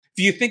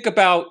Do you think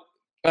about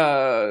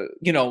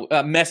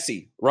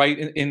Messi, right,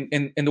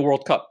 in the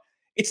World Cup?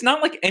 It's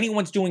not like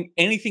anyone's doing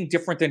anything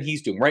different than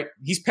he's doing, right?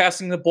 He's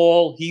passing the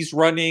ball, he's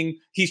running,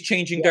 he's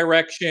changing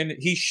direction,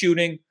 he's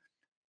shooting.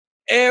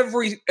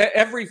 Every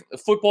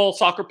football,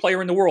 soccer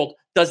player in the world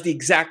does the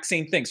exact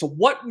same thing. So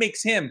what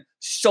makes him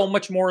so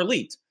much more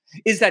elite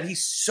is that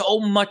he's so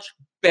much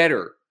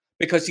better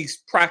because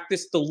he's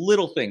practiced the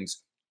little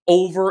things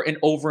over and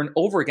over and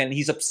over again. And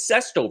he's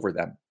obsessed over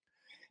them.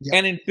 Yeah.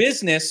 And in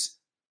business,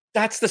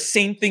 that's the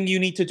same thing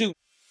you need to do.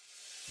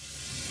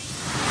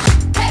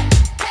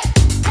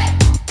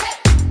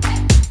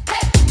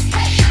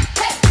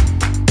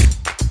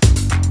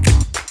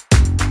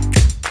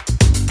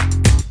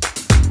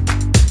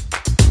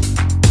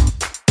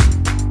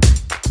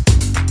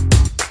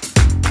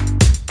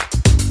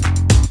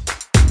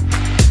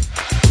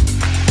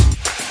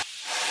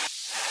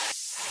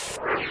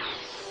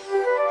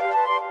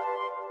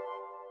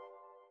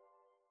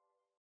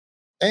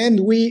 And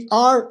we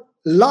are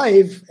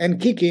live and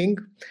kicking.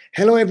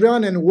 Hello,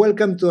 everyone, and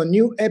welcome to a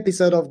new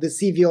episode of the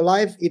CVO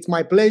Live. It's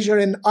my pleasure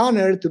and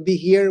honor to be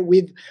here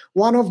with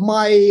one of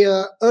my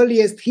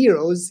earliest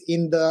heroes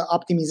in the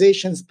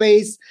optimization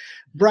space,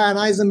 Bryan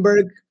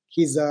Eisenberg.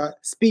 He's a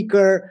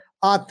speaker,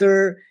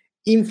 author,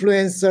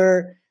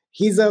 influencer.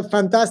 He's a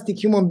fantastic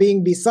human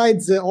being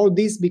besides all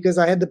this, because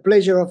I had the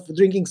pleasure of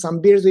drinking some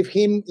beers with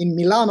him in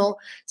Milano.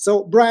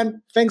 So,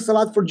 Bryan, thanks a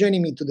lot for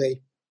joining me today.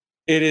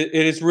 It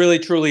is really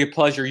truly a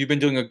pleasure. You've been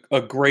doing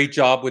a great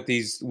job with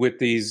these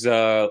live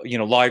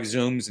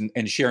Zooms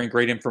and sharing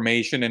great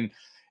information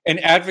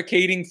and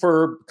advocating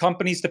for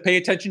companies to pay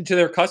attention to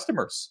their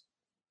customers.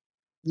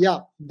 Yeah,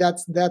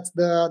 that's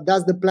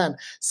the plan.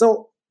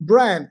 So,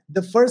 Bryan,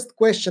 the first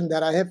question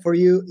that I have for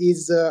you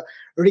is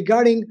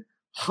regarding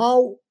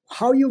how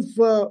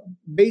you've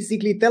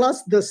basically tell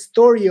us the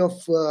story of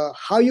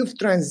how you've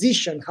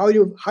transitioned,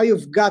 how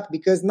you've got,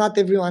 because not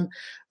everyone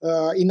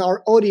in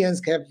our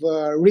audience have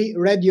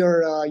read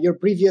your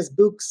previous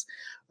books.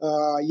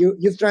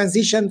 You've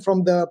transitioned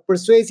from the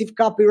persuasive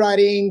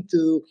copywriting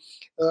to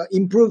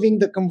improving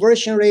the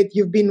conversion rate.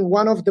 You've been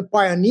one of the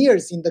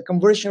pioneers in the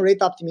conversion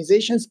rate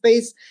optimization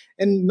space,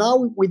 and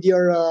now with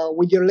your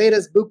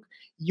latest book,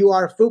 you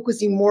are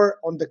focusing more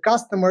on the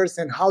customers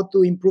and how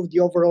to improve the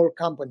overall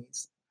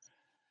companies.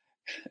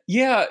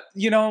 Yeah,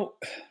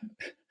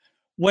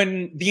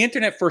 when the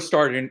internet first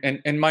started,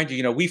 and mind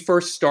you, we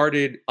first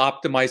started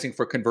optimizing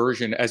for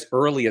conversion as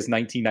early as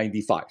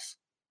 1995,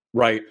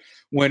 right?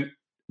 When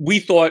we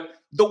thought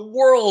the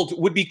world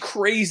would be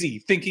crazy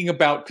thinking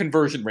about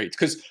conversion rates.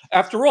 Because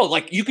after all,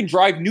 you can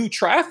drive new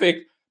traffic,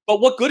 but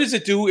what good does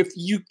it do if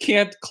you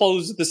can't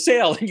close the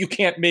sale and you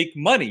can't make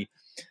money?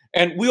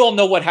 And we all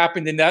know what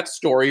happened in that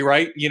story,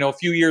 right? A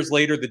few years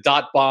later, the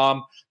dot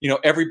bomb,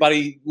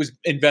 everybody was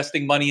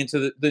investing money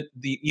into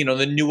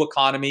the new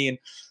economy and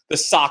the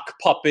sock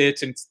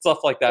puppets and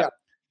stuff like that.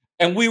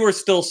 Yeah. And we were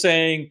still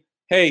saying,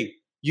 hey,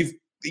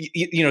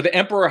 the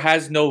emperor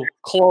has no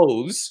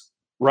clothes,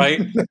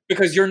 right?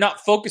 Because you're not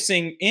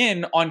focusing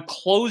in on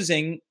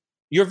closing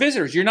your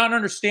visitors. You're not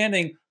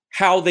understanding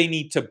how they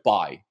need to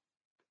buy.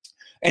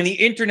 And the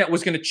internet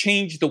was going to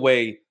change the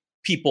way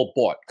people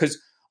bought. Because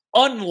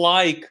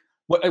unlike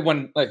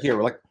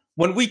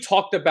when we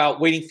talked about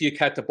Waiting for Your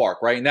Cat to Bark,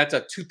 right? And that's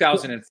a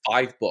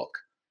 2005 book.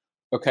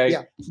 Okay.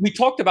 Yeah. We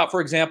talked about,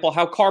 for example,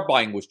 how car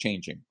buying was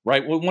changing,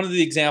 right? Well, one of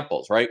the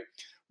examples, right?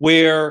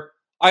 Where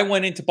I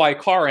went in to buy a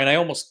car and I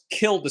almost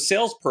killed the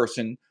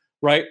salesperson,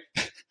 right?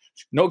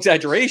 No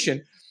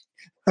exaggeration,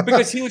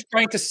 because he was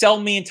trying to sell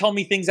me and tell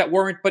me things that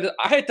weren't, but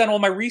I had done all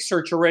my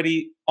research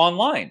already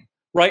online,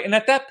 right? And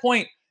at that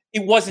point,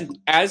 it wasn't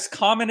as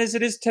common as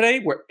it is today,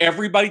 where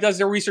everybody does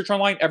their research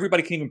online.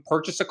 Everybody can even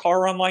purchase a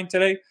car online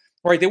today,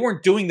 right? They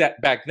weren't doing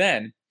that back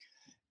then.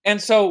 And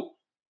so,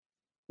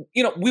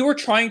 we were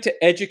trying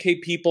to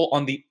educate people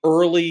on the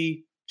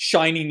early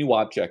shiny new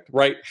object,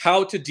 right?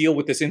 How to deal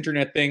with this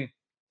internet thing,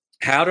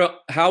 how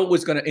it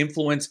was going to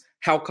influence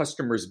how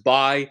customers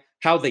buy,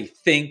 how they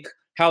think,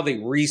 how they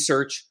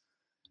research.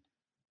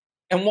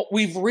 And what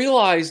we've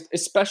realized,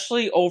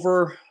 especially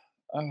over,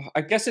 I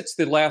guess it's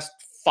the last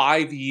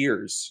 5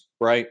 years,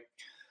 right?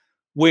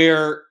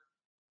 Where,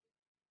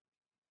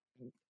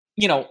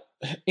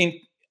 in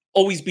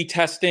always be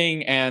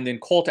testing and in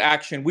call to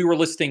action, we were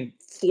listing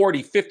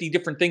 40, 50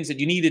 different things that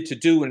you needed to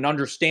do and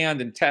understand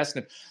and test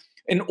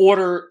in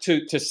order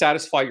to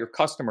satisfy your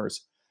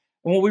customers.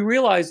 And what we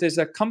realized is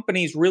that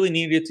companies really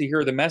needed to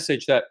hear the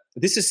message that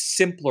this is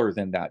simpler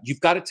than that.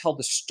 You've got to tell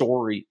the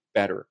story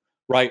better,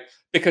 right?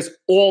 Because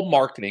all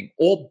marketing,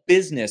 all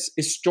business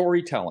is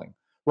storytelling.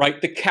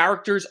 Right? The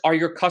characters are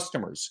your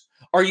customers.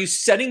 Are you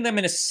setting them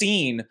in a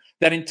scene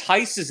that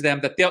entices them,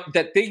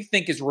 that they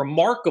think is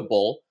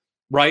remarkable,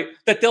 right?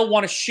 That they'll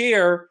want to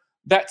share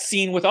that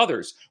scene with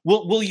others?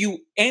 Will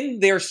you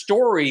end their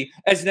story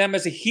as them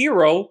as a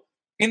hero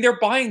in their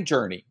buying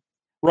journey,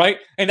 right?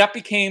 And that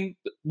became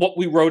what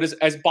we wrote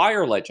as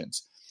buyer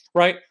legends,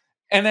 right?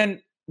 And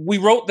then we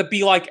wrote the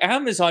Be Like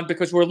Amazon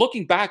because we're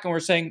looking back and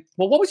we're saying,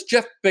 well, what was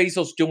Jeff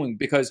Bezos doing?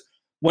 Because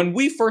when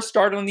we first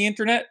started on the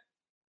internet,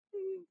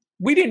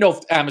 we didn't know if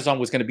Amazon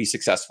was going to be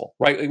successful,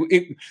 right?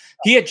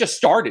 He had just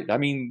started. I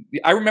mean,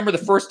 I remember the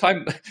first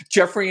time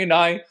Jeffrey and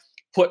I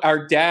put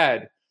our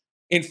dad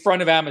in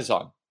front of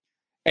Amazon,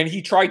 and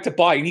he tried to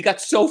buy, and he got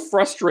so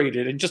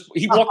frustrated and just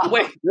he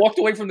walked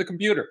away from the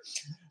computer.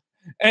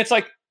 And it's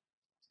like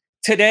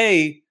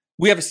today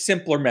we have a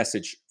simpler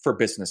message for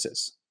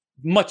businesses,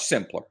 much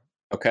simpler,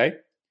 okay?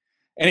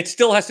 And it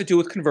still has to do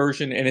with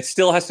conversion, and it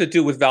still has to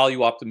do with value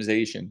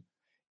optimization.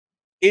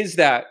 Is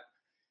that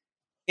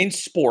in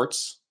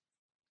sports,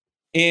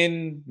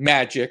 in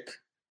magic,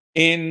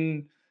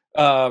 in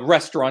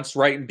restaurants,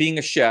 right? And being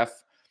a chef,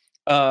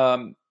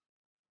 and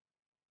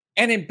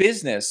in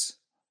business,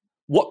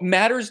 what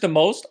matters the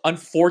most,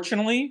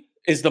 unfortunately,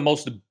 is the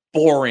most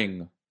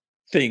boring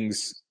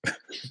things.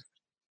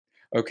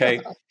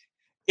 Okay?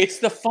 It's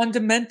the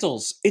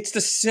fundamentals. It's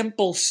the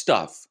simple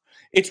stuff.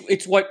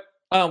 It's what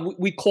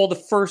we call the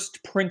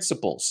first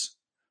principles,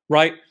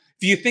 right?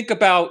 If you think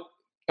about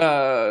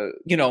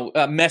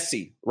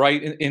Messi,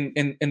 right,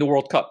 in the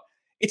World Cup,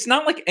 it's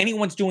not like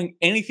anyone's doing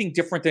anything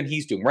different than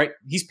he's doing, right?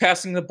 He's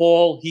passing the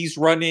ball, he's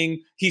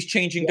running, he's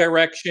changing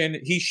direction,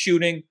 he's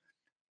shooting.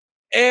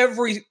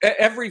 Every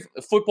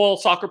football,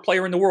 soccer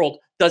player in the world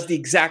does the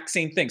exact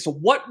same thing. So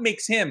what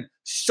makes him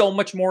so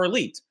much more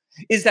elite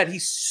is that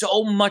he's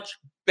so much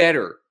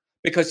better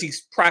because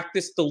he's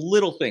practiced the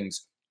little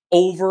things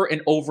over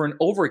and over and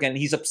over again. And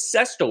he's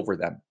obsessed over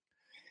them.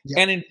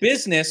 Yeah. And in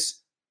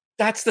business,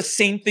 that's the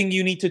same thing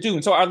you need to do.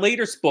 And so our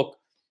latest book,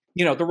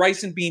 The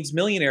Rice and Beans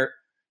Millionaire,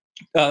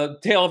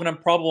 Tale of an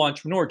Improbable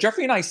Entrepreneur,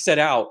 Jeffrey and I set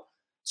out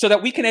so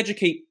that we can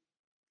educate,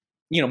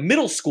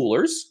 middle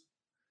schoolers,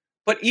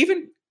 but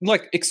even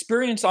like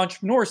experienced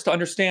entrepreneurs to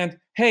understand,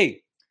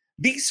 hey,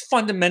 these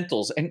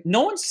fundamentals, and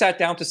no one sat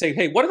down to say,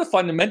 hey, what are the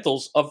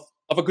fundamentals of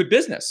a good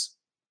business,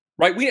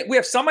 right? We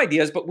have some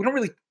ideas, but we don't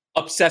really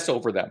obsess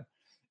over them.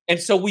 And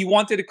so we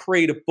wanted to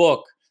create a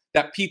book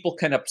that people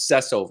can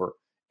obsess over.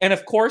 And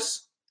of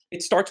course,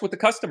 it starts with the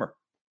customer.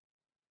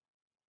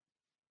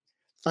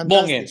 Fantastic.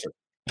 Long answer.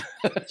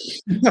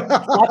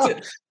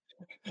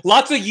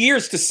 Lots of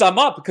years to sum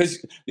up,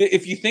 because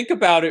if you think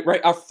about it, right,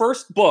 our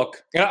first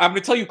book, and I'm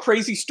going to tell you a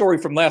crazy story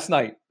from last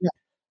night. Yeah.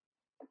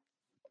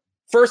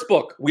 First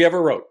book we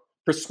ever wrote,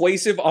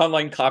 Persuasive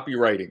Online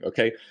Copywriting,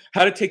 okay?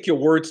 How to Take Your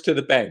Words to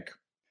the Bank.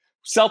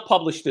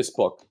 Self-published this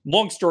book.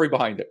 Long story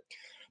behind it.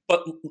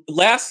 But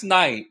last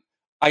night,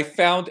 I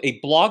found a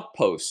blog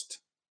post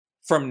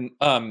from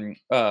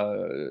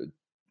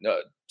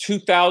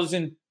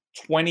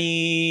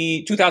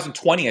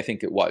 2020, I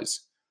think it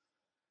was.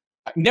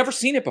 I've never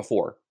seen it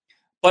before,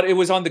 but it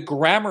was on the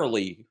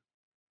Grammarly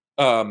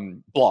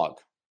blog.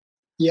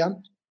 Yeah.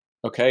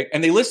 Okay.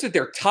 And they listed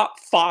their top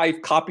 5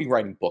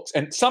 copywriting books,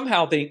 and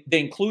somehow they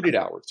included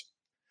ours.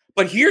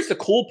 But here's the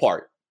cool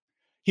part.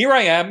 Here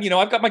I am,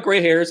 I've got my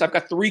gray hairs. I've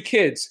got 3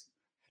 kids.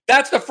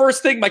 That's the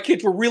first thing my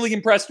kids were really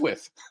impressed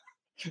with,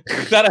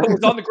 that I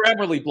was on the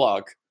Grammarly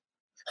blog.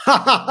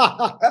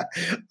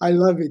 I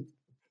love it.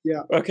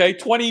 Yeah. Okay.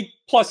 20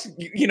 plus,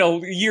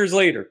 years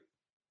later.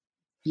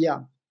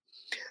 Yeah.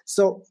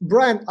 So,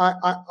 Bryan,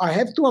 I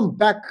have to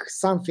unpack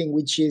something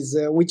which is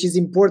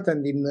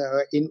important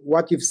in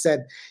what you've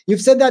said.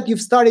 You've said that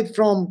you've started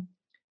from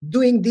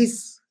doing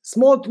these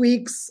small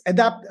tweaks,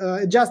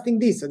 adjusting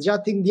this,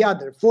 adjusting the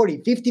other,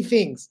 40, 50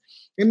 things.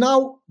 And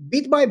now,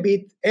 bit by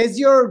bit, as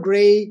your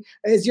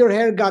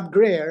hair got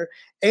grayer,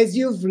 as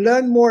you've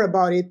learned more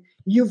about it,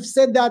 you've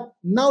said that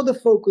now the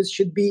focus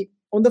should be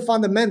on the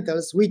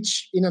fundamentals,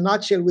 which in a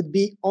nutshell would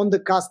be on the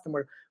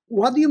customer.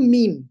 What do you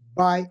mean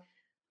by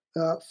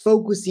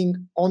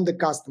focusing on the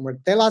customer?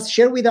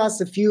 Share with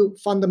us a few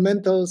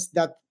fundamentals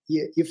that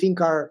you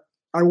think are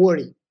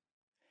worrying.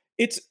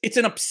 It's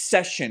an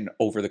obsession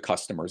over the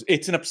customers.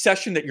 It's an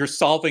obsession that you're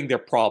solving their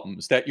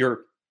problems, that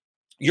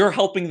you're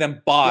helping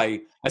them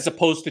buy as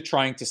opposed to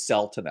trying to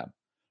sell to them,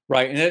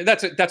 right? And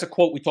that's a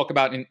quote we talk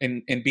about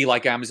in Be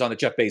Like Amazon that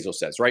Jeff Bezos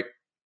says, right?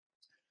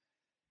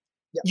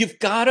 Yeah. You've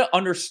got to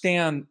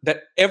understand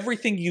that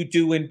everything you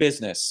do in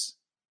business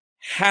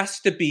has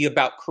to be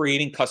about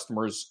creating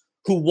customers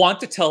who want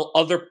to tell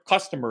other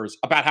customers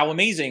about how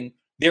amazing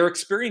their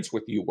experience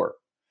with you were,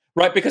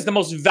 right? Because the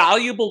most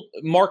valuable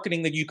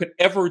marketing that you could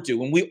ever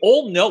do, and we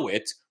all know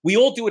it, we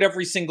all do it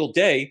every single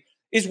day,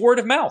 is word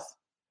of mouth,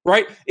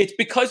 right? It's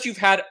because you've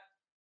had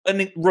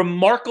a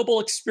remarkable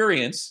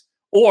experience,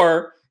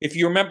 or if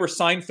you remember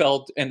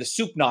Seinfeld and the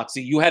soup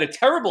Nazi, you had a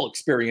terrible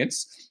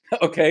experience,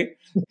 okay?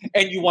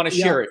 And you want to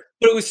share it.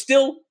 But it was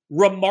still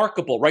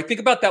remarkable, right? Think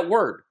about that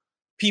word.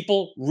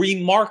 People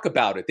remark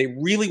about it. They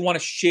really want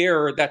to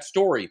share that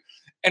story.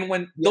 And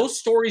when those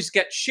stories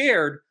get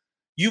shared,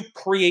 you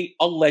create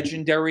a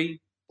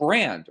legendary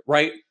brand,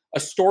 right? A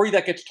story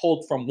that gets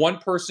told from one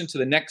person to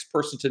the next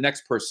person to the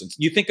next person.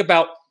 You think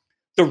about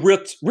the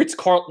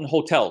Ritz-Carlton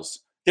hotels.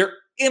 They're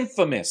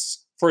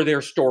infamous for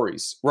their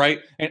stories, right?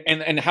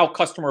 And how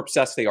customer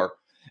obsessed they are.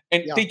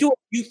 And they do a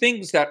few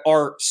things that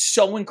are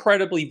so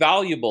incredibly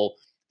valuable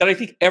that I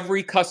think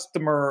every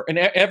customer and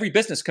every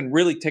business can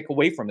really take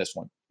away from this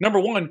one. Number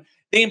one,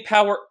 they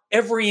empower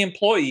every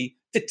employee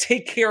to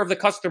take care of the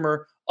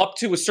customer up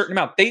to a certain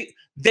amount.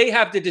 They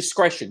have the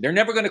discretion. They're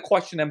never going to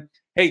question them.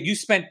 Hey, you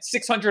spent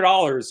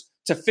 $600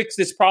 to fix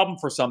this problem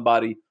for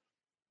somebody.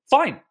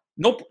 Fine.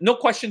 No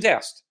questions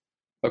asked.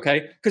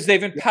 Okay? Because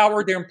they've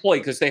empowered their employee,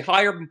 because they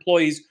hire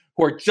employees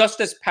who are just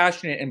as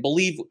passionate and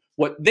believe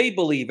what they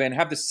believe in,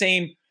 have the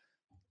same,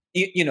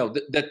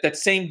 that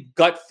same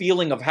gut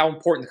feeling of how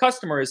important the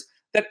customer is,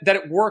 that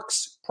it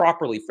works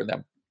properly for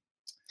them.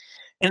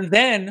 And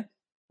then,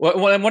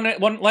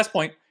 one last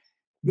point,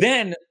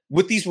 then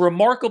with these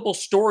remarkable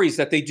stories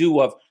that they do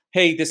of,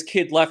 hey, this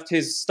kid left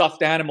his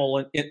stuffed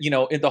animal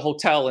in the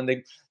hotel,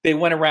 and they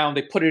went around,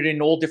 they put it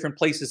in all different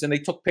places, and they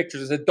took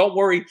pictures and said, don't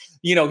worry,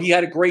 he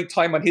had a great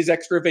time on his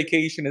extra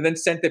vacation, and then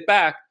sent it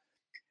back.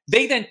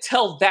 They then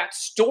tell that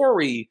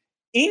story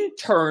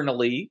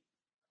internally,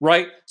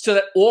 right? So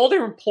that all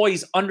their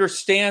employees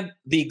understand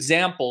the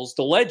examples,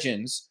 the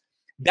legends.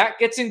 That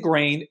gets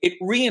ingrained. It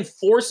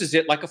reinforces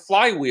it like a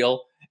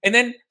flywheel. And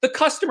then the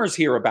customers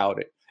hear about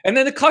it. And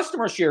then the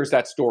customer shares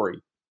that story.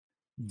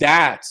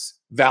 That's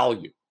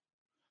value.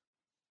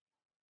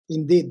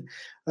 Indeed.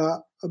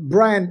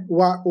 Bryan,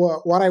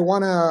 what I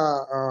want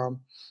to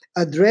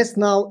address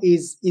now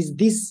is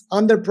this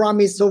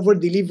under-promise,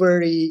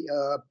 over-delivery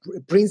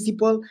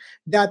principle,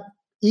 that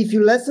if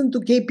you listen to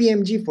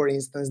KPMG, for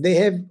instance, they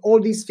have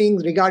all these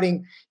things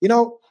regarding,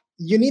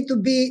 you need to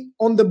be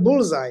on the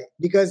bullseye,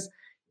 because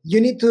you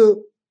need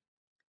to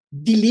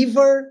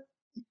deliver.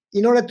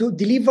 In order to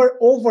deliver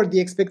over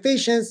the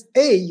expectations,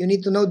 A, you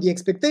need to know the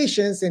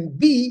expectations, and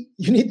B,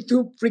 you need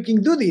to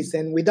freaking do this.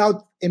 And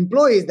without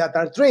employees that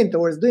are trained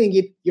towards doing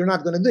it, you're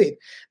not going to do it.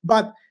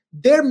 But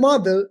their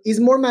model is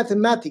more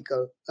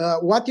mathematical.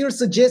 What you're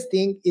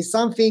suggesting is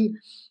something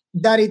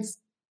that it's,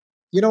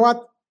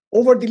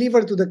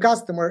 over-deliver to the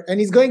customer,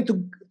 and it's going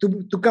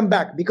to come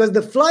back, because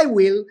the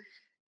flywheel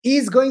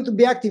is going to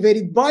be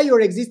activated by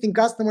your existing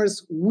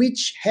customers,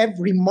 which have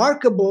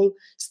remarkable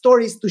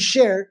stories to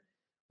share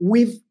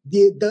with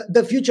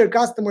the future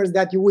customers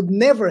that you would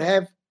never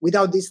have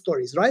without these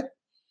stories, right?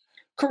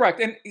 Correct.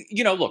 And,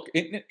 look,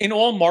 in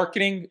all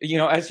marketing,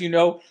 as you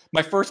know,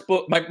 my first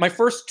book, my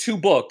first two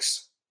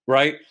books,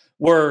 right,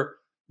 were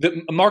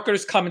the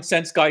Marketer's Common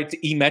Sense Guide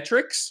to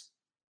E-Metrics,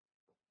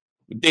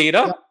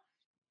 Data,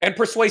 and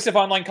Persuasive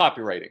Online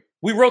Copywriting.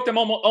 We wrote them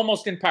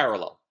almost in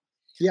parallel.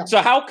 Yeah.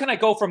 So how can I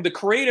go from the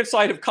creative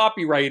side of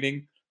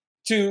copywriting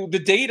to the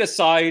data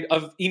side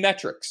of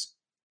E-Metrics,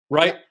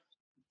 right? Yeah.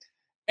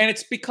 And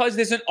it's because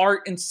there's an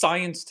art and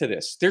science to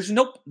this. There's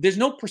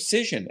no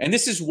precision. And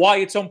this is why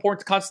it's so important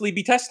to constantly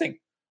be testing,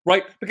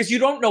 right? Because you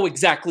don't know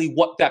exactly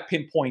what that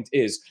pinpoint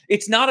is.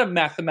 It's not a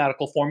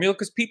mathematical formula,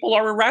 because people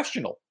are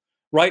irrational,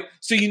 right?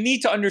 So you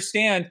need to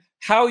understand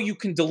how you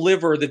can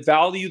deliver the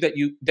value that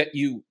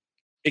you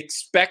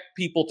expect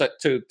people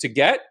to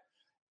get,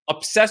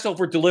 obsess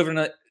over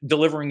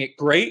delivering it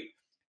great,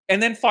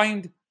 and then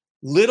find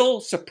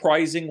little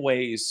surprising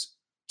ways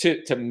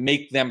to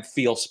make them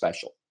feel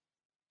special.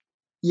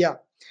 Yeah.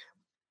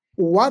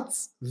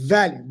 What's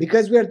value?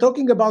 Because we are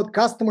talking about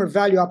customer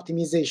value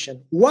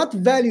optimization. What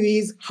value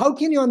is? How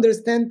can you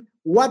understand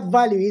what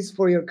value is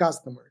for your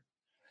customer?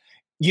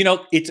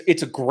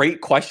 It's a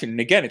great question.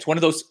 And again, it's one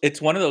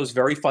of those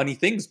very funny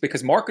things,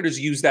 because marketers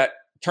use that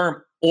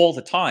term all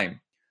the time.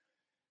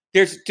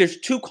 There's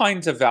two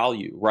kinds of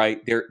value,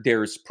 right?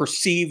 There's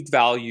perceived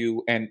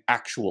value and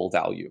actual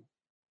value,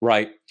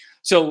 right?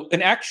 So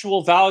an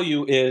actual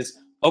value is,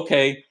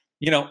 okay,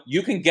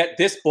 you can get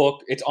this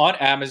book. It's on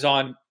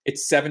Amazon.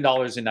 It's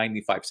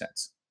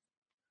 $7.95.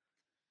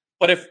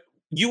 But if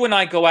you and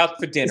I go out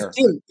for dinner,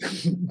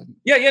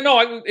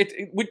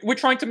 we're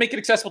trying to make it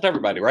accessible to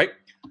everybody, right?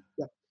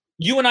 Yeah.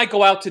 You and I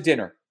go out to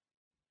dinner,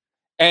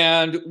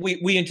 and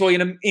we enjoy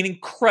an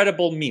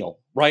incredible meal,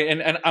 right?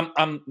 And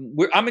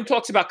I'm in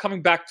talks about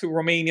coming back to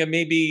Romania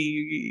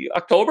maybe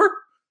October,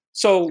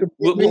 so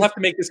we'll have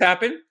to make this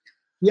happen.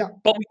 Yeah.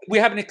 But we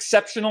have an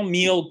exceptional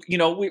meal.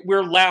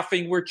 We're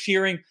laughing, we're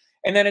cheering.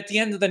 And then at the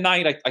end of the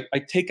night, I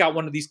take out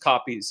one of these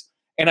copies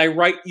and I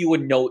write you a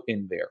note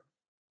in there,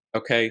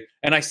 okay?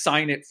 And I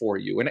sign it for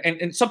you,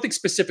 and something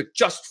specific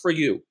just for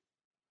you.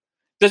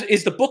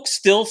 Is the book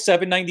still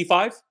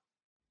 $7.95?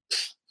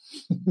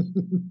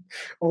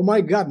 Oh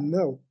my God,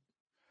 no.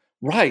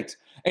 Right.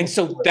 And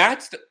so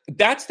that's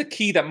the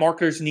key that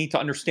marketers need to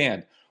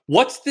understand.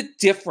 What's the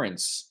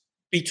difference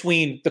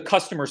between the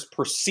customer's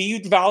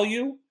perceived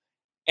value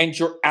and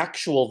your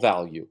actual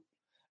value?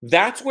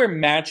 That's where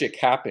magic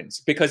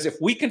happens, because if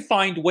we can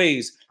find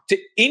ways to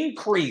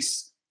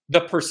increase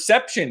the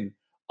perception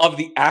of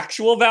the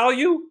actual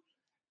value,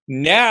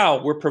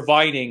 now we're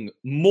providing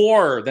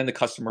more than the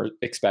customer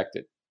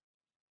expected.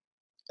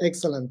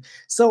 Excellent.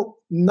 So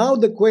now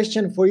the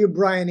question for you,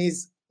 Bryan,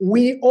 is,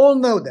 we all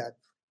know that.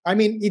 I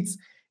mean,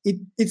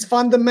 it's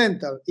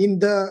fundamental.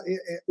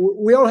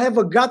 We all have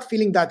a gut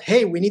feeling that,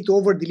 hey, we need to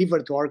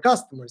over-deliver to our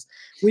customers.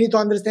 We need to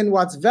understand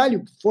what's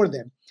value for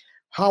them.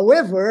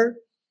 However,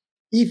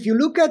 if you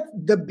look at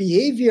the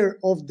behavior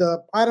of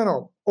the, I don't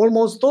know,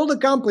 almost all the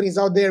companies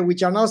out there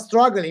which are now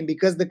struggling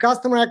because the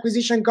customer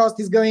acquisition cost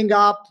is going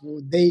up,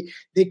 they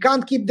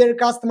can't keep their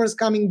customers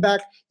coming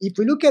back. If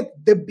we look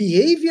at the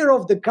behavior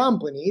of the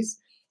companies,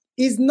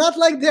 it's not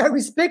like they are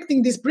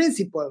respecting this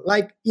principle.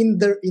 Like in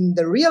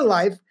the real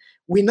life,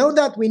 we know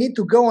that we need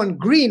to go on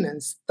green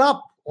and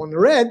stop on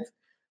red,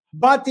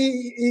 but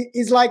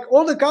it's like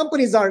all the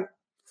companies are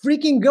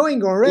freaking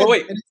going on red. Well,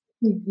 wait. And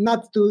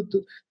not to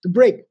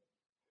break.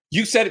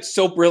 You said it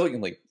so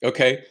brilliantly,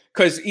 okay?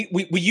 Because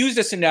we use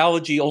this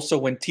analogy also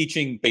when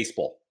teaching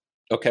baseball,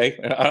 okay?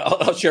 And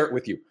I'll share it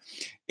with you.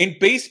 In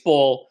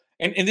baseball,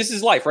 and this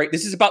is life, right?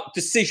 This is about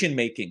decision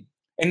making.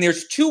 And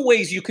there's two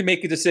ways you can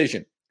make a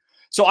decision.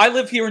 So I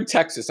live here in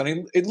Texas,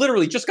 and I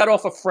literally just got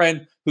off a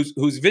friend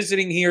who's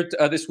visiting here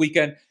this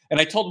weekend, and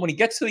I told him when he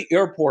gets to the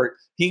airport,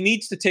 he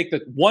needs to take the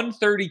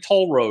 130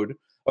 toll road,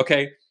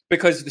 okay?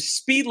 Because the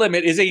speed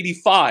limit is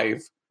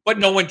 85, but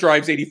no one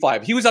drives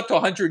 85. He was up to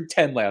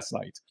 110 last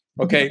night.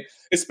 Okay,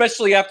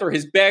 especially after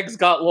his bags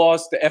got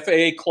lost, the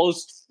FAA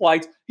closed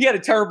flights. He had a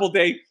terrible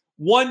day.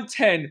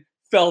 110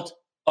 felt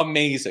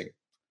amazing.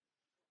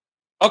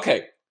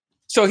 Okay,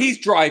 so he's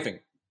driving,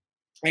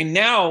 and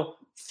now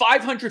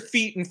 500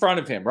 feet in front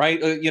of him, right?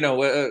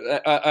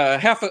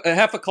 Half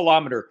a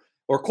kilometer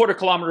or a quarter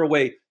kilometer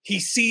away, he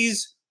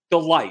sees the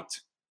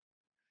light,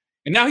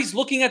 and now he's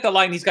looking at the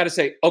light, and he's got to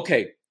say,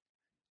 "Okay,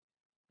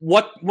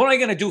 what am I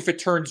going to do if it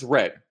turns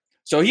red?"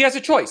 So he has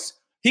a choice.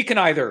 He can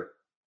either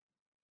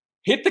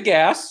hit the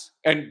gas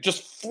and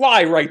just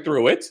fly right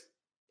through it,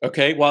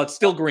 okay, while it's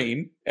still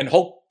green and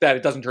hope that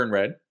it doesn't turn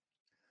red.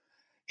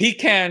 He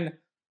can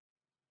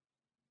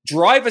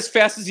drive as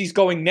fast as he's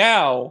going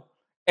now,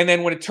 and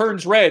then when it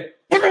turns red,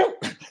 right,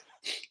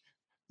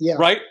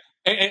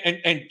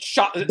 and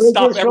stop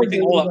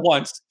everything all at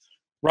once,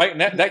 right,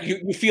 and that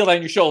you feel that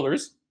in your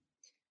shoulders.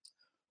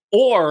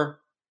 Or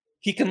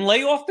he can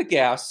lay off the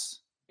gas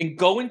and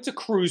go into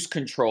cruise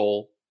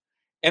control.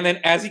 And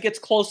then as he gets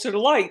closer to the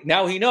light,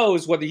 now he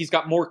knows whether he's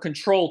got more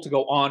control to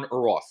go on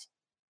or off.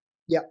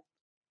 Yeah.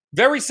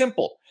 Very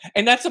simple.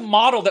 And that's a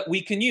model that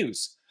we can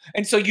use.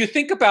 And so you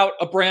think about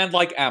a brand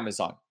like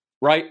Amazon,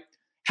 right?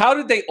 How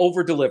did they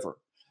over-deliver?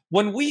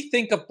 When we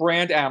think of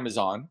brand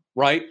Amazon,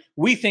 right,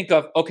 we think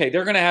of, okay,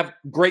 they're going to have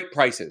great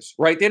prices,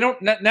 right? They don't,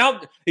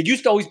 now it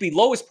used to always be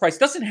lowest price.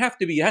 Doesn't have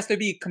to be. It has to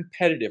be a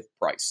competitive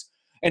price.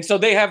 And so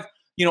they have,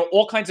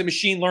 all kinds of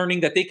machine learning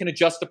that they can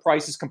adjust the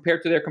prices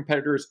compared to their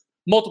competitors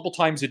multiple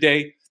times a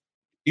day.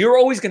 You're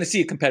always going to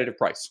see a competitive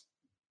price.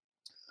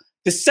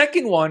 The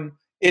second one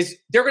is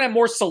they're going to have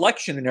more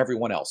selection than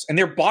everyone else, and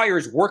their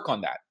buyers work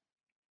on that.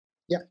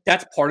 Yeah.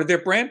 That's part of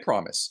their brand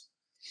promise.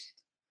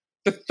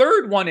 The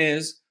third one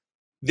is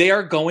they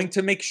are going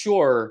to make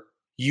sure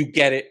you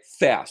get it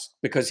fast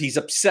because he's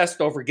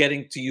obsessed over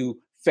getting to you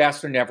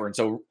faster than ever. And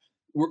so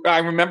I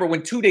remember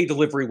when 2-day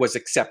delivery was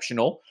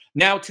exceptional.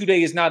 Now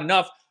 2-day is not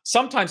enough.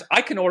 Sometimes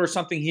I can order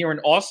something here in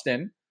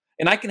Austin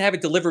and I can have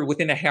it delivered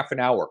within a half an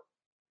hour.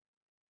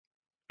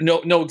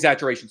 No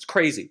exaggeration. It's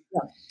crazy. Yeah.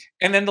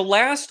 And then the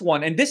last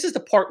one, and this is the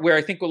part where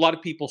I think a lot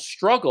of people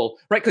struggle,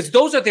 right? Because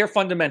those are their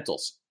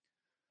fundamentals,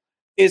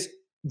 is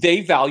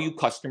they value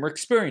customer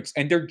experience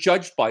and they're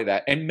judged by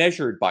that and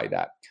measured by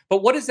that.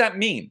 But what does that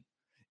mean?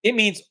 It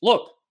means,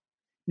 look,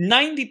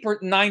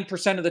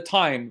 99% of the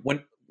time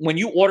when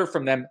you order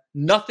from them,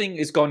 nothing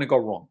is going to go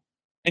wrong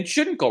and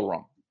shouldn't go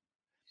wrong.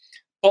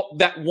 But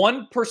that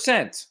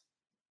 1%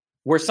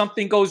 where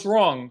something goes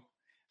wrong,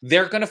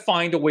 they're going to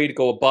find a way to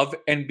go above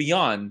and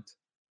beyond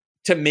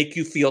to make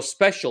you feel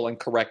special and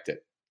correct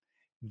it.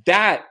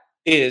 That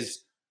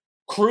is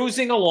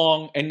cruising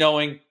along and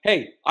knowing,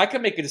 hey, I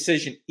can make a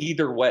decision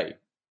either way.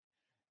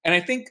 And I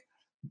think,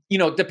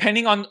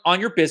 depending on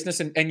your business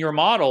and your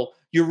model,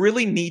 you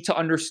really need to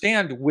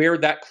understand where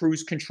that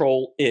cruise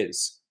control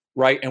is,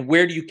 right? And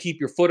where do you keep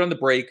your foot on the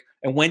brake?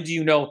 And when do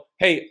you know,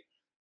 hey,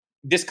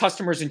 this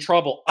customer's in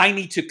trouble, I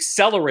need to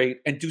accelerate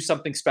and do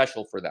something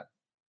special for them?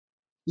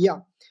 Yeah.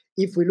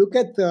 If we look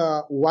at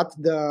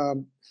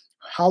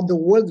how the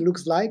world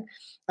looks like,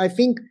 I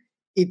think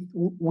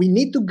we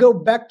need to go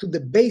back to the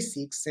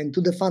basics and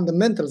to the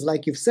fundamentals,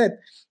 like you've said.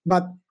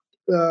 But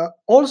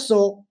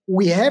also,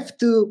 we have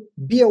to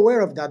be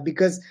aware of that,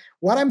 because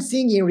what I'm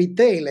seeing in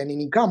retail and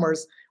in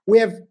e-commerce, we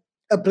have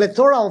a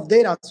plethora of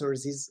data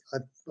sources,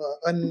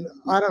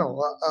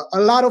 a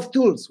lot of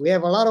tools. We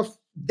have a lot of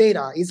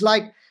data. It's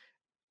like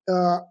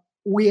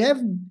we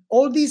have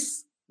all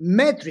these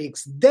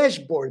metrics,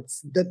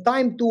 dashboards, the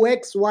time to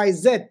X, Y,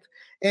 Z.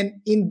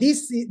 And in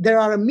this, there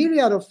are a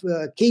myriad of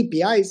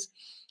KPIs.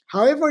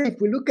 However, if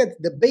we look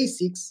at the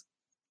basics,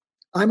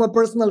 I'm a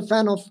personal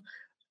fan of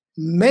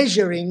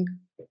measuring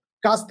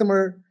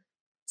customer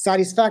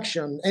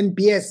satisfaction,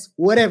 NPS,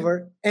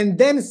 whatever, and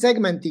then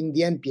segmenting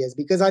the NPS,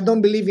 because I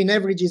don't believe in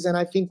averages, and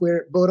I think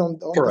we're both on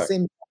the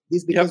same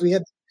this because we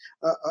had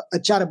a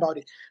chat about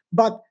it.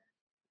 But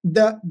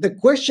the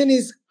question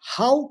is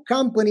how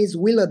companies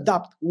will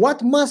adapt.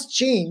 What must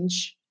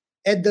change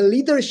at the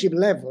leadership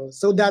level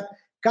so that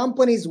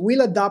companies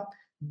will adapt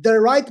the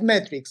right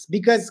metrics,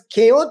 because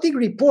chaotic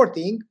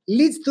reporting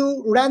leads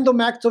to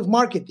random acts of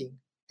marketing,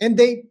 and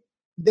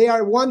they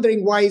are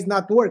wondering why it's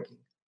not working.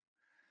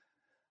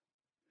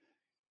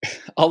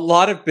 A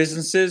lot of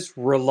businesses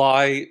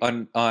rely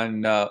on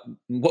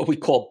what we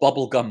call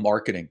bubblegum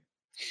marketing,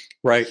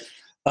 right?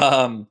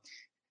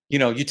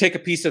 You take a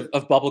piece of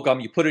bubble gum,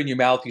 you put it in your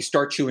mouth, you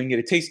start chewing it.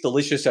 It tastes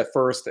delicious at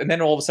first, and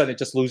then all of a sudden it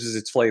just loses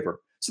its flavor.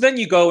 So then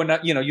you go and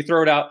you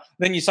throw it out.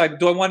 Then you decide,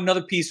 do I want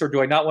another piece or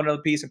do I not want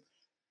another piece? And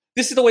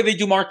this is the way they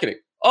do marketing.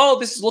 Oh,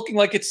 this is looking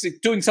like it's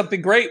doing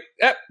something great.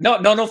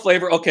 No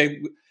flavor. Okay,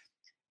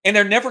 and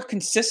they're never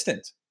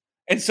consistent.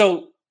 And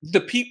so the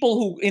people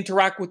who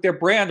interact with their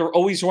brand are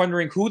always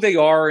wondering who they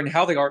are and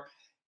how they are.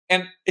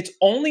 And it's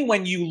only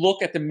when you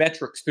look at the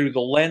metrics through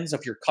the lens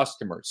of your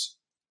customers,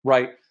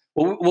 right?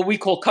 What we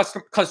call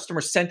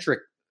customer-centric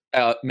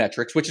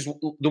metrics, which is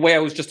the way I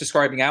was just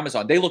describing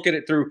Amazon. They look at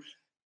it through,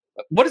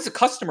 what does the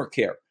customer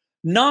care?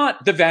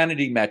 Not the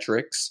vanity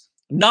metrics,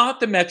 not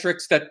the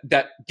metrics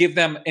that give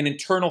them an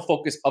internal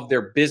focus of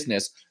their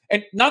business.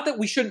 And not that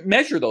we shouldn't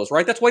measure those,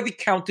 right? That's why the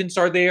accountants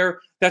are there.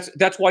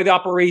 That's why the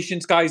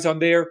operations guys are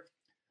there.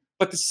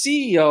 But the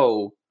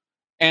CEO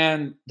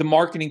and the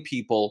marketing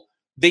people,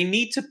 they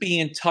need to be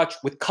in touch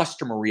with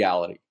customer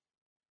reality,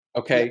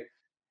 okay? Yeah.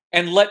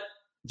 And let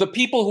the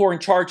people who are in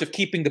charge of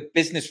keeping the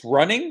business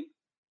running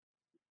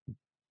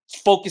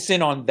focus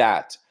in on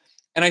that.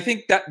 And I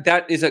think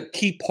that is a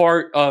key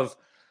part of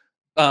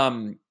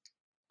the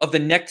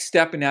next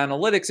step in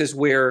analytics, is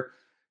where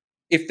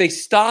if they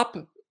stop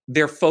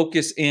their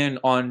focus in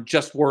on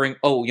just worrying,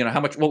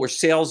 what were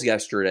sales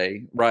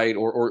yesterday, right?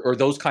 Or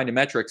those kind of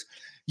metrics,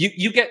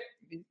 you get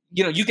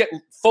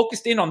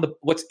focused in on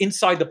what's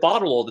inside the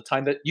bottle all the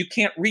time, that you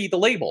can't read the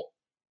label.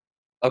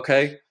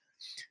 Okay.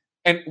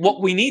 And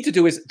what we need to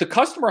do is, the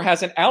customer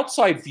has an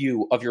outside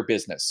view of your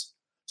business.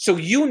 So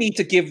you need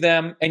to give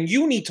them, and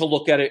you need to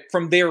look at it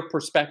from their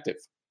perspective.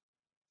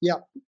 Yeah.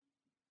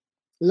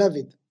 Love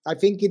it. I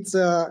think it's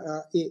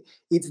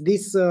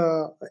this,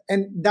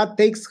 and that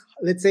takes,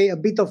 let's say, a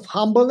bit of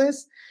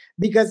humbleness,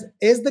 because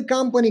as the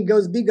company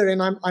goes bigger,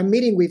 and I'm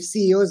meeting with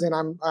CEOs, and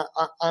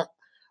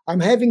I'm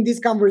having these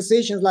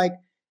conversations, like,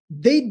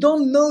 they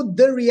don't know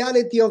the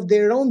reality of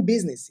their own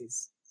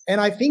businesses. And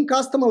I think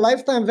customer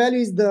lifetime value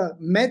is the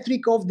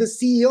metric of the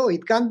CEO.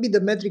 It can't be the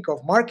metric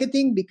of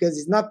marketing, because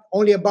it's not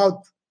only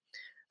about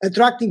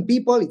attracting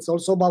people, it's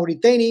also about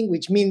retaining,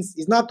 which means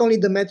it's not only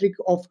the metric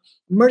of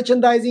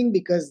merchandising,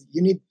 because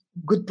you need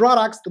good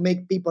products to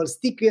make people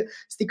stick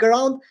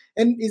around.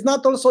 And it's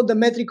not also the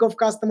metric of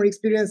customer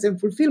experience and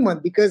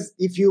fulfillment, because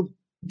if you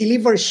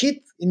deliver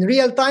shit in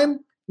real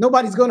time,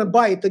 nobody's going to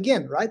buy it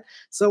again, right?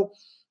 So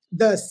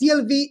the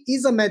CLV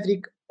is a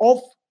metric of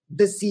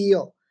the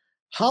CEO.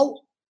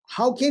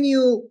 How can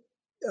you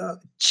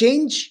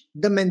change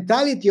the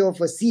mentality of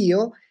a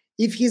CEO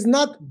if he's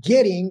not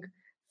getting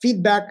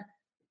feedback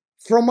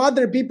from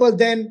other people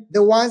than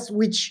the ones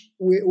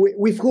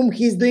with whom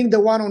he's doing the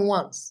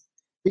one-on-ones?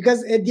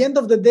 Because at the end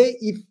of the day,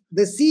 if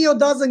the CEO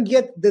doesn't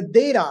get the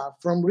data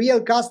from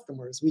real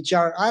customers, which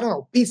are,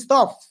 pissed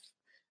off,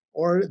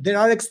 or they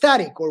are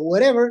ecstatic or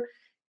whatever,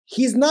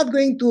 he's not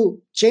going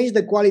to change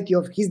the quality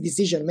of his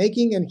decision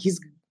making, and he's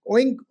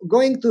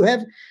going to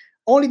have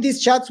only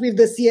these chats with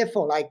the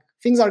CFO, like,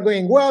 things are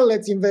going well,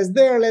 let's invest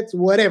there, let's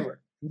whatever.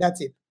 That's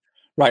it.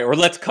 Right. Or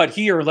let's cut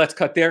here, or let's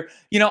cut there.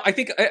 I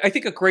think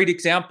a great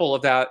example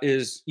of that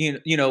is,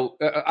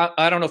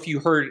 I don't know if you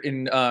heard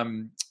in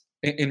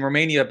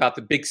Romania about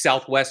the big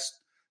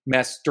Southwest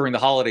mess during the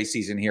holiday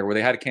season here, where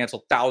they had to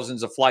cancel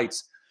thousands of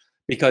flights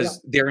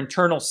because their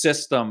internal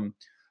system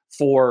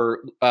for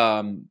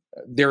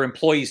their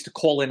employees to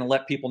call in and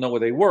let people know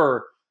where they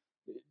were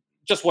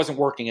just wasn't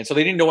working. And so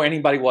they didn't know where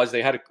anybody was.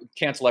 They had to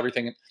cancel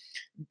everything.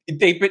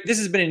 This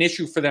has been an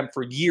issue for them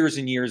for years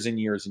and years and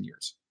years and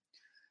years.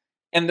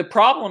 And the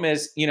problem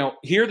is,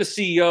 here the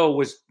CEO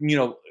was,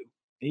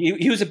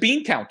 he was a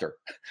bean counter,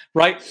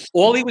 right?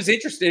 All he was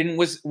interested in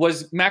was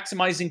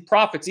maximizing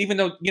profits, even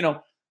though,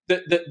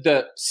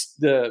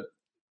 the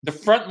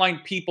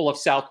frontline people of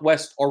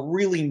Southwest are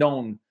really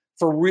known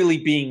for really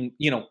being,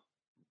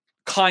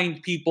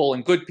 kind people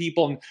and good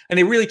people, and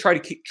they really try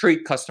to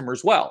treat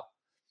customers well.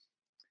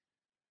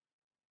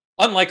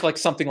 Unlike like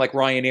something like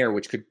Ryanair,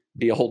 which could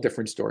be a whole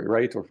different story,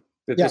 right? Or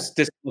this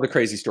other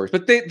crazy stories.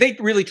 But they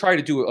really try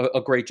to do a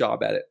great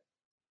job at it.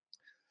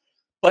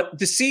 But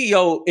the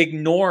CEO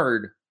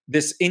ignored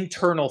this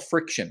internal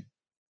friction,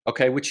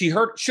 okay, which he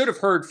should have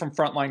heard from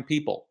frontline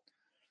people.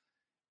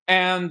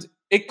 And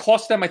it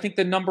cost them, I think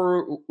the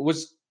number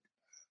was,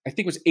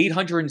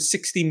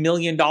 $860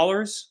 million.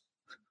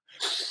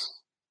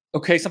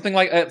 Okay, something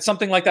like that.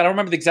 I don't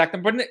remember the exact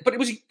number, but it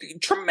was a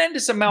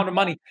tremendous amount of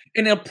money,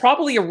 and it'll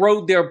probably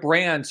erode their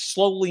brand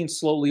slowly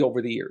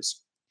over the years.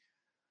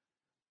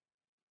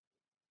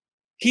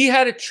 He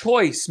had a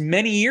choice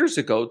many years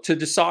ago to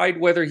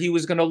decide whether he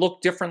was going to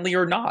look differently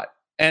or not.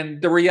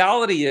 And the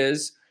reality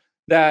is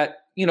that,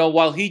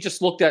 while he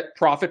just looked at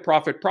profit,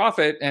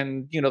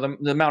 and, the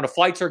amount of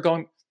flights are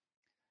going,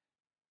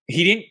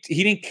 he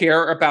didn't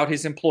care about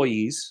his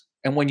employees.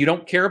 And when you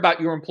don't care about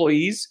your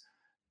employees,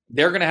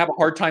 they're going to have a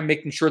hard time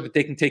making sure that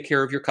they can take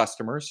care of your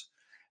customers.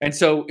 And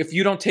so if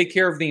you don't take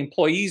care of the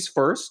employees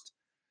first,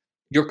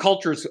 your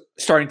culture is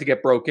starting to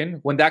get broken.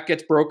 When that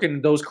gets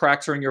broken, those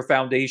cracks are in your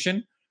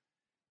foundation,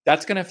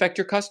 that's going to affect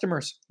your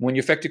customers. When you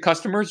affect your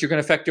customers, you're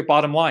going to affect your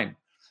bottom line.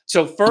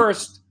 So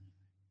first,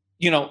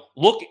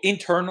 look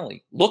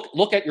internally.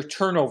 Look at your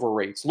turnover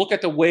rates. Look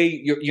at the way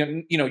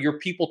your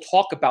people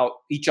talk about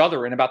each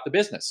other and about the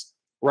business,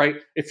 right?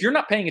 If you're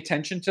not paying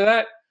attention to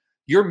that,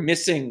 you're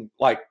missing,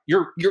 like,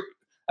 you're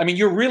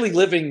really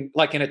living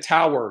like in a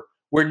tower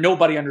where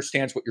nobody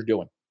understands what you're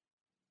doing.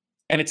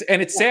 And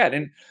it's sad.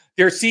 And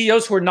there are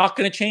CEOs who are not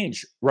going to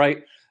change,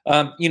 right?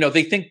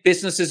 They think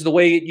business is the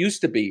way it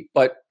used to be.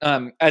 But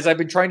as I've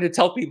been trying to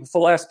tell people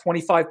for the last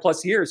 25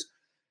 plus years,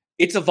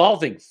 it's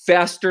evolving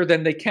faster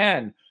than they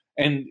can.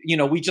 And,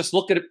 we just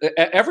look at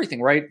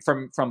everything, right?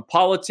 From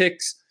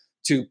politics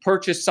to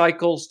purchase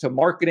cycles to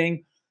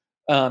marketing.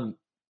 The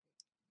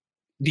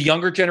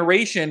younger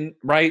generation,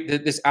 right?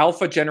 This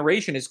alpha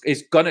generation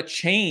is going to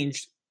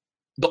change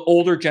the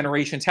older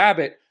generation's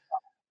habit,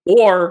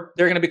 or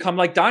they're going to become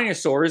like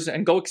dinosaurs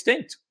and go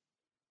extinct.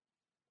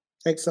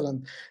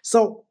 Excellent.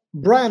 So,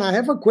 Bryan, I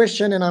have a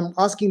question, and I'm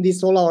asking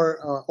this all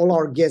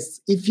our guests.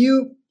 If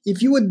you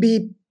would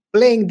be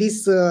playing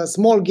this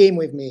small game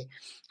with me,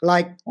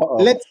 like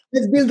let's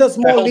build a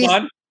small list.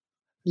 On.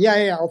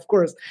 Yeah, of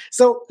course.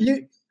 So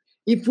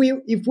if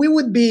we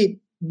would be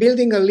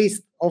building a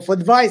list of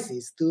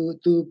advices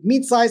to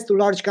mid-sized to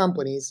large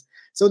companies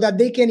so that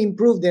they can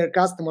improve their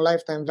customer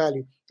lifetime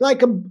value,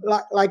 like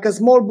a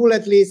small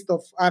bullet list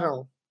of, I don't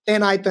know,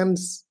 10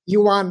 items.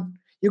 You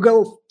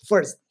go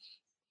first.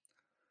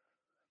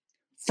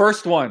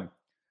 First one,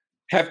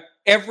 have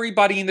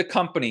everybody in the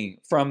company,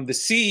 from the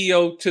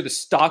CEO to the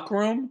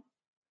stockroom,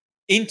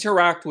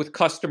 interact with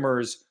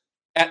customers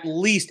at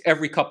least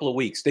every couple of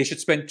weeks. They should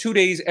spend 2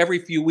 days every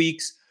few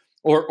weeks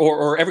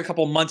or every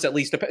couple of months at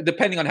least,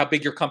 depending on how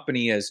big your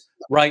company is,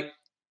 right?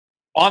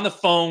 On the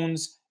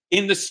phones,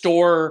 in the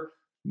store,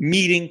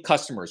 meeting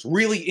customers,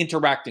 really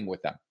interacting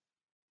with them.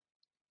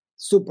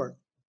 Super.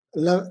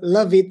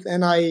 Love it.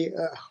 And I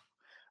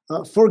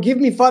forgive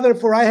me, Father,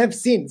 for I have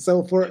sinned.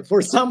 So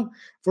for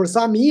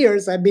some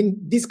years, I've been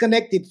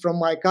disconnected from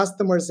my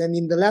customers. And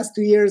in the last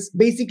 2 years,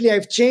 basically,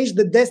 I've changed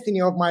the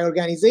destiny of my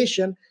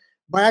organization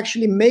by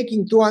actually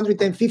making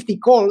 250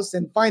 calls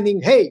and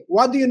finding, hey,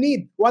 what do you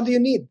need? What do you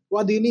need?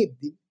 What do you need?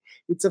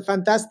 It's a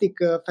fantastic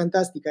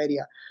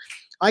idea.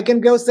 I can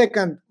go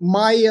second.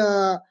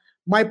 My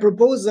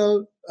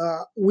proposal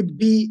would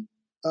be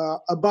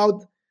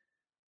about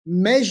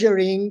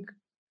measuring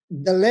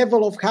the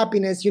level of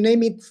happiness. You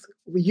name it.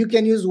 You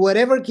can use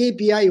whatever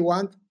KPI you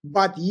want,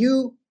 but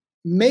you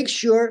make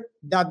sure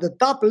that the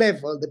top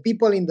level, the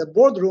people in the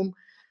boardroom,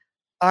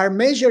 are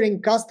measuring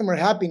customer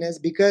happiness,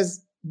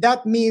 because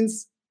that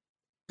means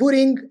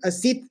putting a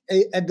seat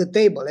at the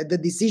table, at the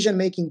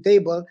decision-making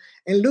table,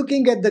 and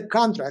looking at the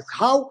contract.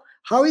 How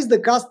is the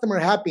customer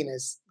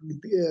happiness?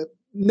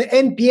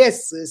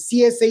 NPS,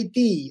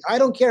 CSAT, I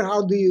don't care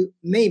how do you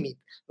name it.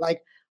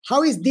 Like,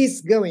 how is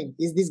this going?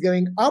 Is this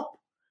going up?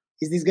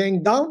 Is this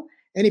going down?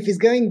 And if it's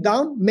going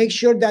down, make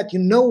sure that you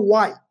know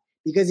why.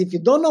 Because if you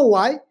don't know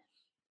why,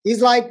 it's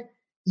like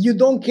you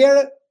don't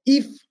care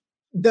if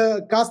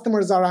the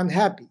customers are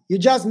unhappy. You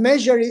just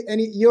measure it,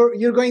 and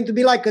you're going to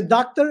be like a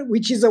doctor,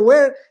 which is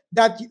aware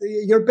that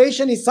your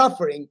patient is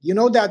suffering. You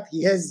know that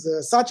he has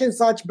such and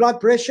such blood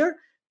pressure,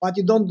 but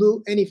you don't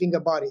do anything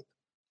about it.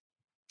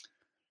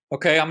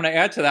 Okay, I'm going to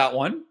add to that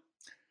one.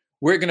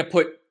 We're going to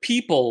put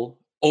people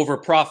over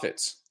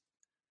profits.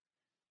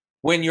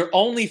 When your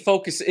only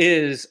focus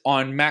is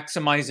on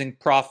maximizing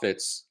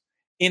profits,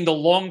 in the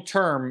long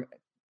term,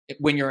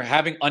 when you're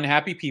having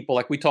unhappy people,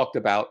 like we talked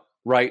about,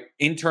 right,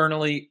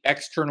 internally,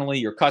 externally,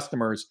 your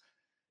customers,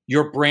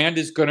 your brand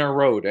is going to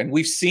erode. And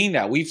we've seen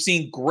that. We've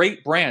seen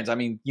great brands. I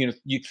mean,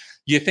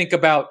 you think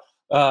about,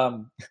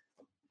 hold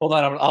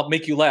on, I'll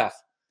make you laugh.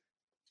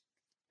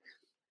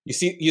 You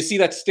see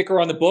that sticker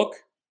on the book?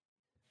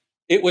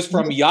 It was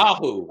from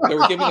Yahoo. They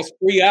were giving us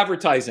free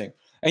advertising.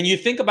 And you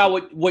think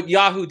about what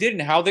Yahoo did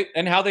and how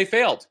they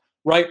failed,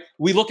 right?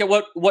 We look at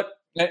what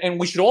and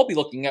we should all be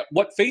looking at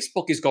what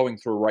Facebook is going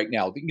through right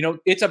now.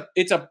 It's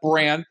a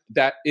brand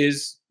that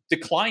is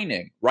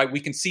declining, right? We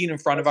can see it in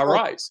front of our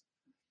eyes.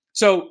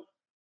 So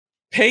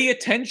pay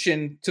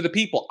attention to the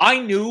people. I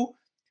knew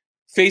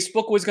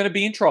Facebook was going to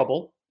be in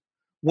trouble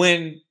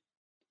when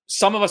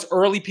some of us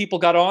early people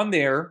got on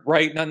there,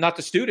 right? Not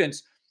the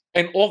students.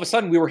 And all of a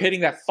sudden we were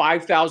hitting that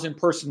 5,000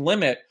 person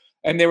limit.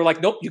 And they were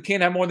like, nope, you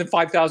can't have more than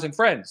 5,000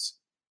 friends.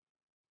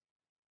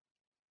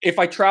 If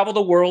I travel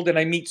the world and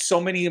I meet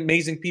so many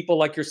amazing people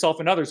like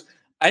yourself and others,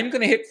 I'm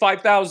going to hit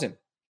 5,000.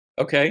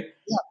 Okay.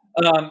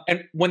 Yeah.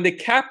 And when they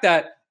capped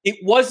that, it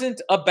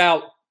wasn't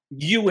about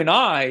you and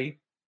I,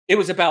 it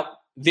was about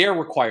their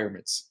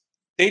requirements.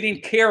 They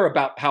didn't care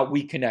about how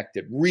we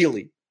connected,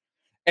 really.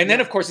 And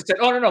then, of course, it said,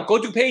 oh, no, go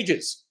do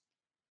pages.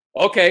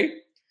 Okay.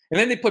 And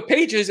then they put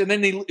pages, and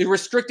then they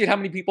restricted how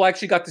many people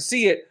actually got to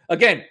see it.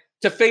 Again,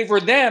 to favor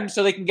them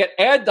so they can get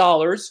ad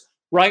dollars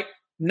right?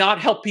 Not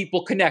help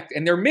people connect.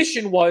 And their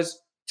mission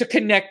was to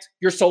connect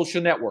your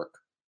social network.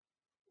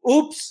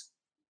 Oops,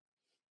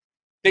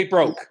 they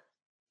broke.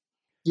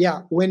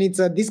 Yeah, when it's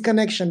a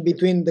disconnection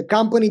between the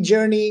company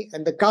journey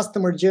and the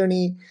customer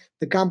journey,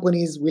 the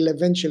companies will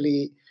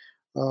eventually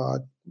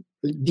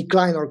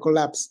decline or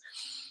collapse.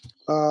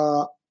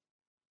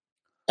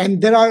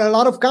 And there are a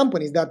lot of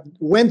companies that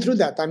went through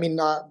that. I mean,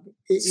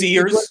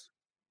 Sears.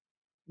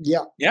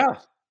 Yeah.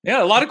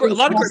 A lot of great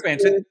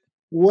brands.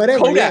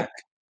 Whatever. Kodak. Yeah.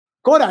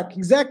 Kodak,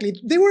 exactly.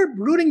 They were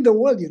ruling the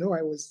world.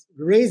 I was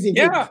raising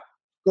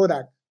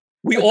Kodak.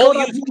 We all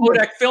used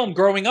Kodak film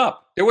growing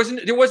up. There was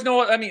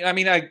no.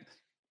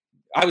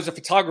 I was a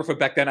photographer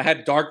back then. I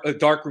had a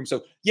dark room,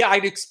 so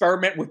I'd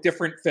experiment with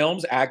different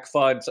films,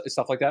 Agfa and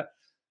stuff like that.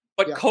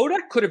 But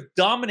Kodak could have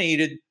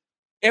dominated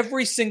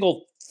every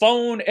single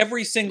phone,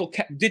 every single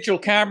digital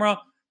camera.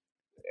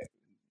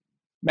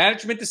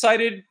 Management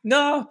decided,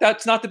 no,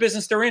 that's not the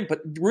business they're in.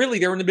 But really,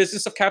 they're in the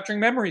business of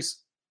capturing memories.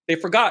 They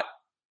forgot.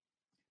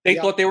 They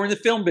thought they were in the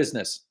film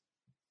business.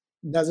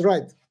 That's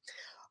right.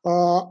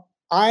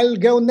 I'll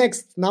go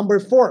next, number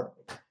 4.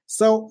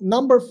 So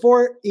number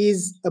 4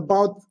 is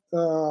about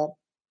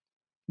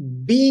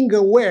being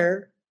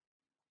aware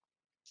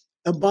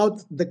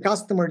about the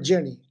customer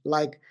journey,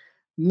 like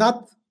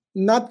not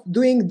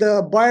doing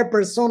the buyer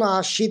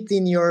persona shit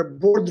in your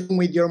boardroom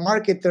with your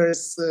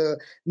marketers,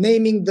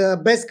 naming the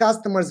best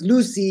customers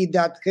Lucy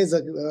that has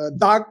a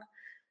dog.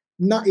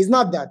 No, it's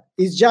not that.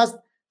 It's just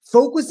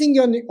focusing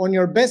on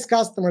your best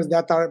customers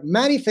that are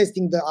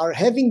are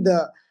having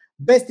the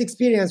best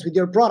experience with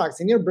your products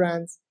and your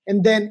brands,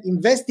 and then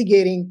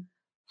investigating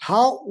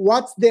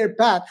what's their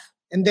path,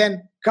 and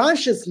then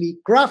consciously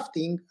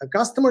crafting a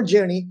customer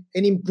journey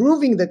and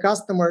improving the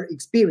customer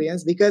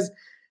experience.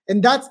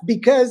 That's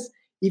because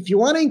if you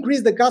want to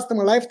increase the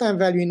customer lifetime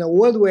value in a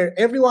world where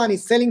everyone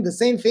is selling the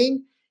same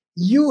thing,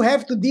 you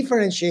have to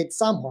differentiate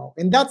somehow.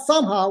 And that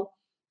somehow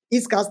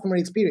is customer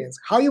experience.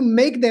 How you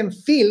make them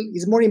feel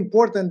is more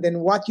important than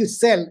what you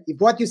sell, if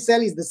what you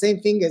sell is the same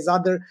thing as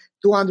other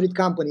 200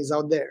 companies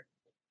out there.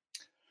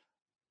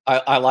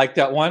 I like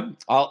that one.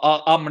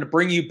 I'm going to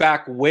bring you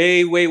back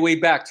way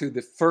back to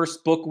the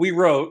first book we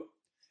wrote.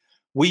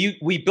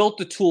 We built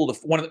the tool.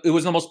 It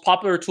was the most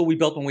popular tool we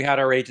built when we had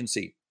our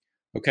agency.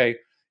 Okay,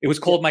 it was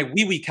called my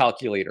wee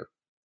calculator.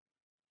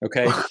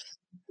 Okay,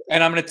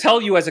 and I'm going to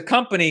tell you, as a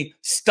company,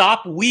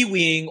 stop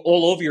wee-weeing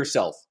all over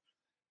yourself.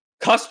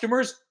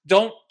 Customers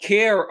don't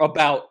care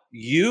about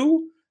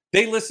you.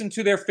 They listen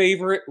to their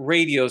favorite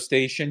radio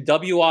station,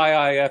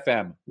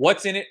 WIIFM.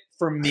 What's in it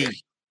for me?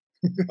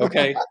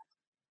 Okay.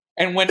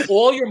 And when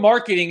all your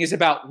marketing is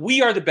about,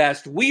 we are the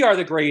best, we are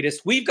the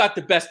greatest, we've got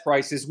the best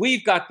prices,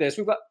 we've got this,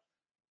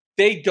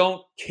 they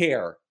don't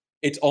care.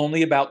 It's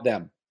only about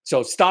them.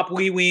 So stop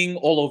wee-weeing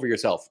all over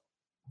yourself.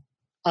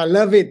 I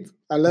love it.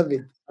 I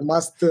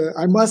must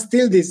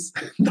steal this.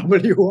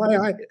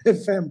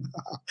 WIIFM.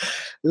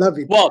 Love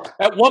it. Well,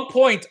 at one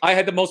point, I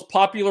had the most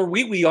popular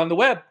wee-wee on the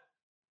web.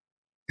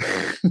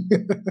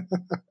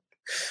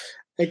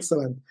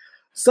 Excellent.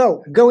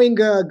 So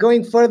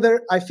going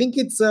further, I think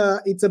it's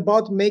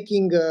about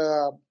making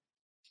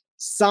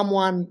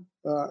someone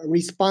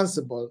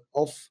responsible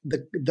of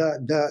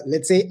the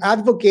let's say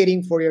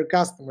advocating for your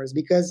customers,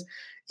 because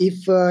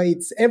if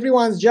it's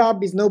everyone's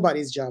job, is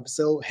nobody's job.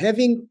 So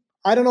having,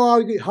 I don't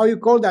know how you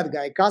call that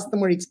guy,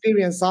 customer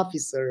experience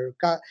officer,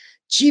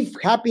 chief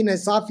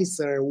happiness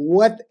officer,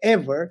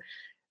 whatever,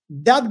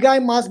 that guy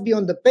must be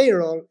on the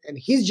payroll, and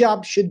his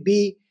job should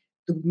be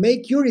to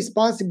make you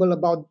responsible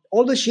about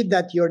all the shit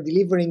that you're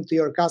delivering to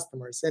your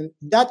customers. And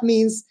that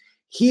means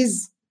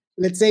he's,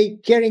 let's say,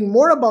 caring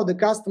more about the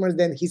customers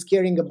than he's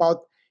caring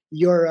about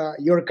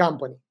your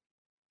company.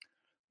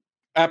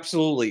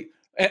 Absolutely.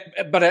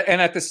 But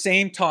at the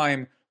same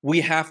time,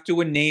 we have to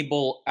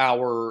enable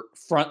our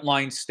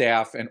frontline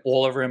staff and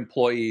all of our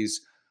employees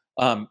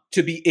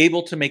to be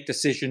able to make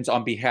decisions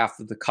on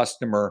behalf of the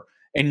customer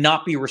and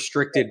not be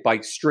restricted by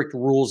strict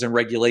rules and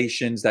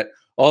regulations that,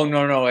 oh,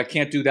 no, I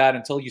can't do that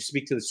until you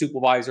speak to the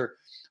supervisor.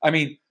 I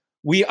mean,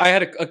 I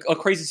had a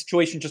crazy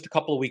situation just a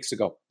couple of weeks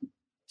ago.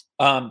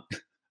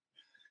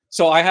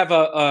 So I have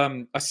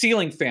a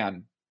ceiling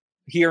fan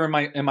here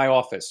in my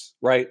office,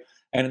 right?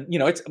 And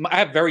I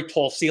have very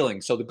tall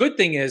ceilings. So the good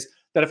thing is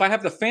that if I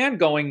have the fan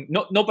going,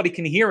 nobody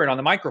can hear it on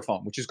the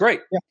microphone, which is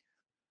great. Yeah.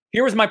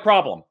 Here is my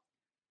problem.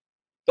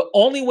 The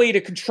only way to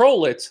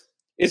control it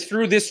is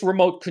through this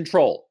remote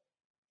control.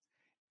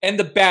 And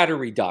the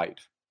battery died.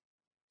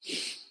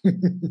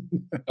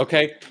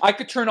 Okay. I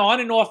could turn on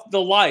and off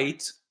the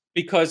light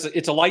because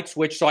it's a light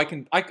switch. So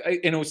and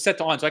it was set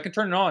to on, so I can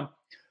turn it on,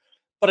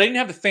 but I didn't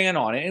have the fan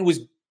on. And it was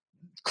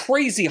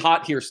crazy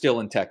hot here still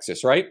in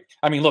Texas, right?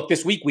 I mean, look,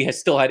 this week we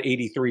still had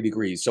 83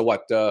 degrees. So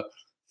what,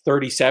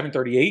 37,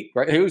 38,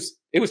 right? It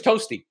was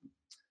toasty.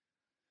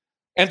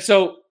 And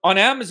so on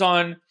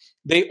Amazon,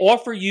 they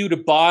offer you to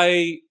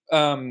buy,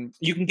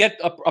 you can get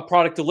a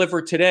product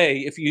delivered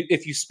today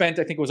if you spent,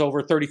 I think it was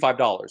over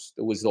 $35.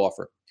 It was the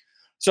offer.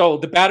 So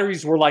the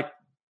batteries were like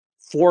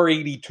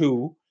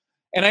 $482,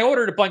 and I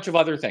ordered a bunch of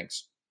other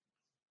things.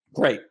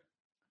 Great.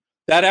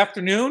 That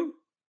afternoon,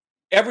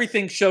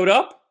 everything showed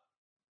up.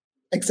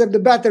 Except the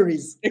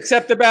batteries.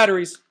 Except the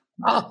batteries.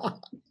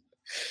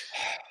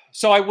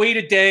 So I wait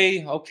a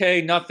day.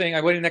 Okay, nothing.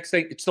 I wait the next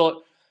day.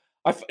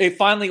 It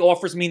finally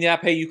offers me the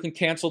app, hey, you can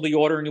cancel the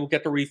order and you'll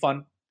get the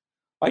refund.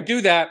 I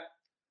do that.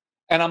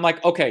 And I'm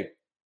like, okay,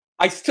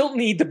 I still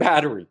need the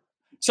battery.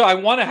 So I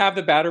want to have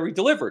the battery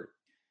delivered.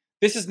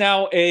 This is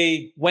now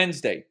a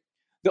Wednesday.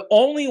 The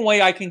only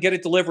way I can get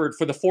it delivered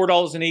for the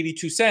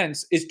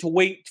 $4.82 is to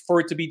wait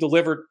for it to be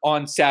delivered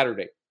on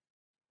Saturday.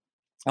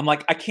 I'm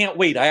like, I can't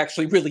wait. I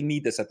actually really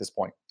need this at this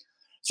point.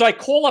 So I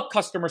call up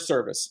customer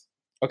service.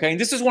 Okay. And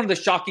this is one of the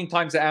shocking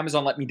times that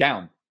Amazon let me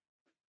down.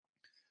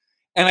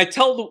 And I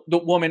tell the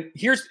woman,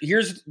 here's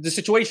the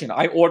situation.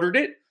 I ordered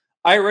it.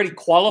 I already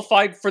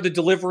qualified for the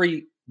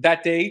delivery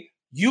that day.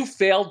 You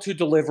failed to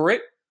deliver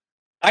it.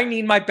 I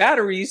need my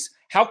batteries.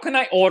 How can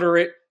I order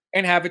it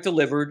and have it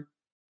delivered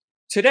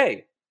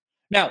today?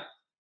 Now,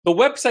 the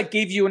website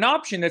gave you an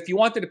option. If you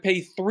wanted to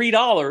pay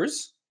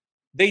 $3,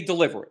 they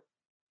deliver it.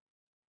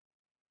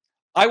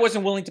 I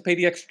wasn't willing to pay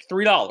the extra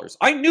 $3.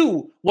 I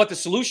knew what the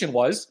solution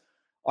was.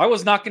 I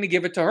was not going to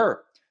give it to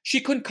her. She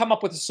couldn't come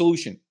up with a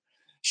solution.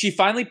 She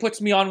finally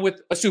puts me on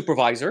with a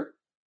supervisor.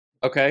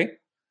 Okay.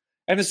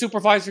 And the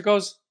supervisor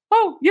goes,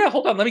 oh, yeah,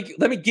 hold on.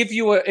 Let me give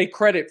you a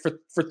credit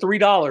for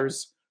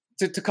 $3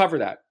 to cover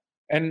that.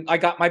 And I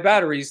got my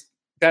batteries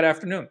that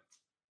afternoon.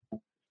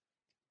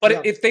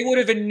 But if they would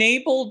have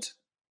enabled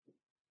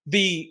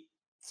the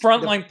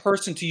frontline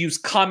person to use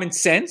common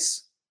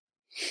sense,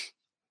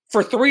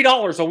 for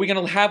 $3, are we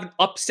going to have an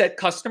upset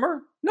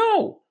customer?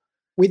 No.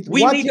 We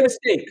made a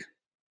mistake.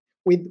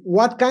 With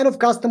what kind of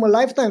customer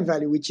lifetime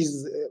value, which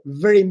is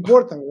very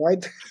important,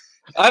 right?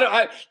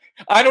 I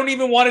don't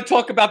even want to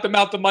talk about the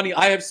amount of money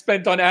I have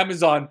spent on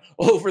Amazon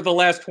over the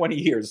last 20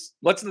 years.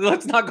 Let's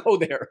not go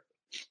there.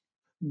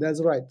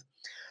 That's right.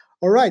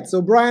 All right.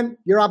 So, Bryan,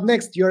 you're up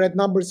next. You're at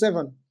number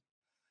 7.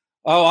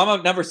 Oh, I'm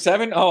at number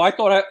 7. Oh, I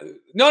thought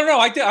no.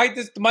 I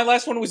did. My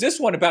last one was this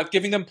one about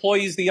giving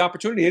employees the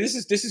opportunity. This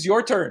is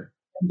your turn.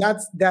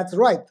 That's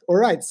right. All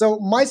right. So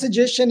my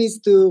suggestion is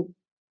to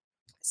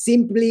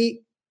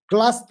simply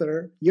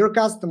cluster your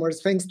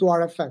customers thanks to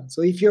RFM.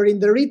 So if you're in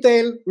the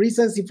retail,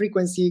 recency,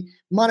 frequency,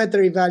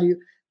 monetary value,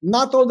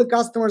 not all the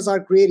customers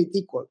are created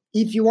equal.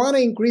 If you want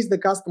to increase the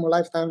customer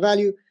lifetime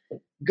value,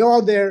 go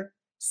out there,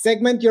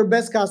 segment your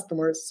best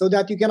customers so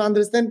that you can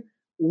understand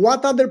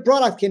what other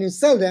product can you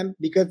sell them,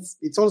 because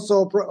it's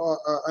also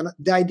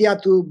the idea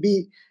to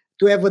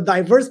have a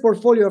diverse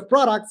portfolio of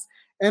products.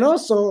 And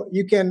also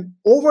you can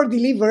over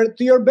deliver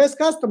to your best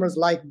customers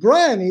like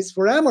Bryan is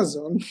for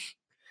Amazon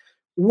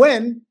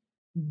when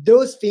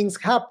those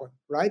things happen,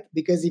 right?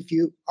 Because if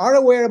you are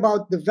aware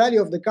about the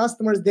value of the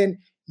customers, then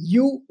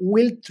you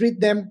will treat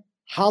them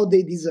how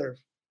they deserve.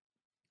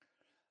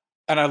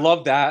 And I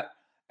love that.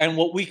 And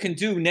what we can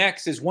do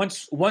next is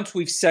once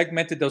we've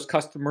segmented those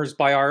customers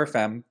by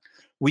RFM,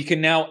 we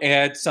can now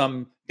add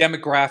some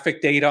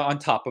demographic data on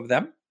top of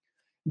them,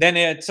 then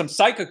add some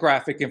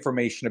psychographic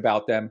information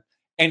about them,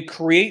 and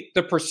create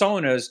the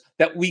personas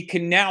that we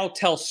can now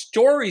tell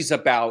stories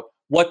about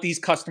what these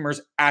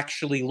customers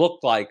actually look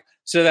like,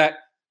 so that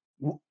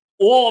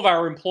all of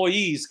our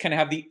employees can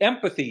have the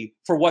empathy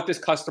for what this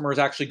customer is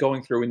actually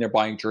going through in their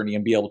buying journey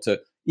and be able to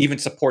even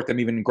support them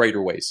even in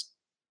greater ways.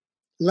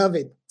 Love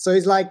it. So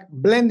it's like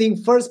blending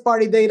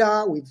first-party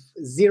data with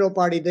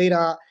zero-party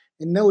data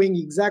and knowing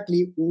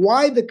exactly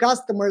why the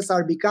customers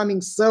are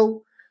becoming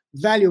so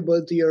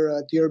valuable to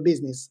your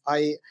business.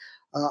 I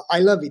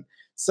love it.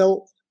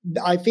 So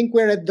I think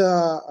we're at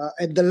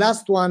the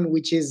last one,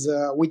 which is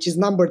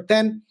number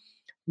 10.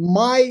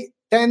 My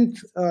 10th,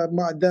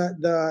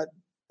 the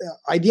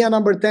idea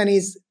number 10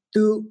 is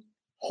to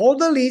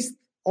hold a list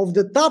of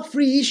the top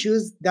 3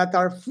 issues that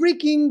are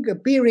freaking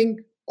appearing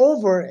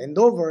over and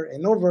over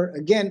and over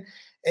again.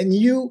 And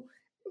you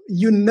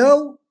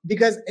know,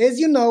 because as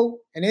you know,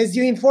 and as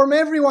you inform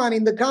everyone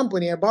in the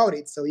company about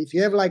it. So if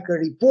you have like a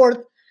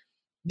report,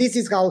 this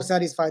is how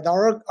satisfied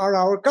are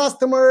our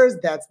customers,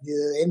 that's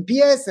the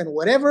NPS and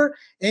whatever.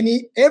 And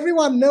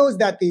everyone knows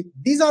that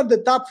these are the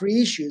top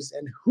 3 issues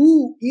and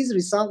who is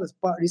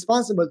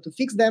responsible to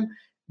fix them,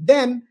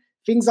 then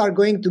things are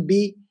going to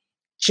be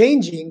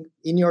changing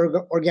in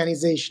your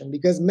organization,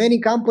 because many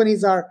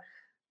companies are,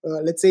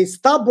 let's say,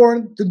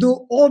 stubborn to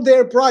do all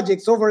their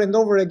projects over and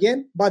over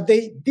again, but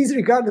they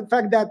disregard the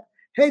fact that,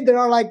 hey, there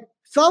are like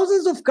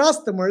thousands of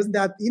customers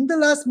that in the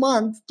last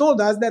month told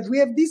us that we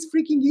have this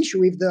freaking issue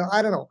with the,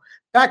 I don't know,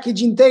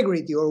 package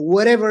integrity or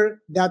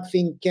whatever that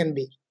thing can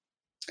be.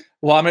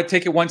 Well, I'm going to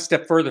take it one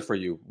step further for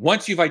you.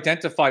 Once you've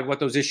identified what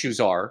those issues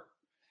are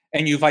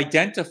and you've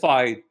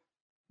identified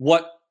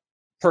what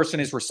person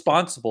is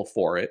responsible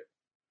for it,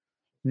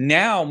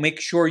 now make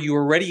sure you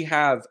already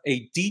have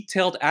a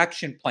detailed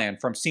action plan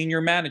from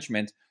senior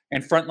management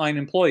and frontline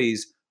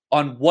employees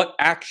on what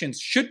actions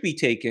should be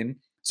taken.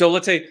 So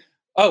let's say,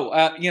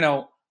 our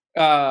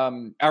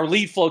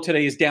lead flow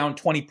today is down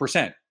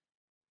 20%.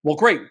 Well,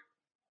 great.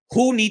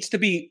 Who needs to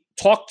be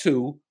talk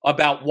to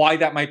about why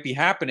that might be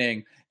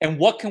happening and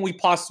what can we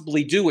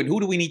possibly do and who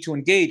do we need to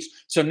engage.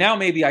 So now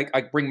maybe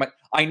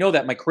I know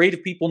that my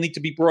creative people need to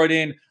be brought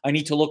in. I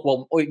need to look,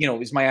 well,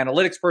 is my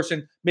analytics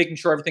person making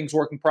sure everything's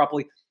working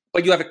properly?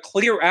 But you have a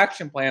clear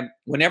action plan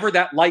whenever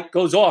that light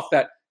goes off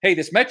that, hey,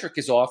 this metric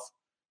is off.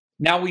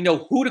 Now we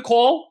know who to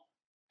call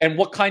and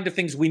what kind of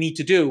things we need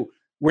to do.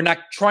 We're not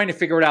trying to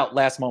figure it out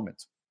last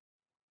moment.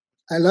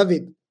 I love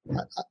it.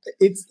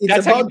 It's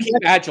That's about how you keep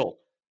agile.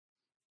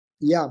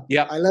 Yeah,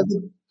 yeah, I love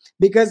it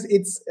because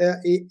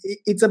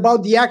it's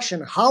about the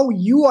action, how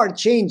you are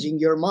changing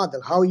your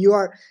model, how you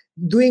are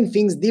doing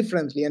things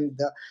differently, and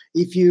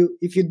if you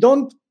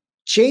don't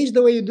change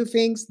the way you do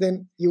things,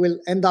 then you will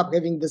end up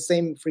having the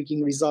same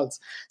freaking results.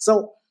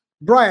 So,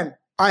 Bryan,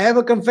 I have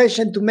a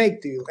confession to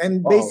make to you,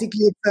 and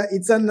basically,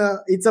 it's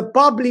a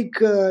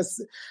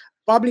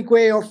public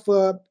way of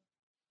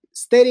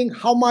stating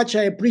how much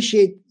I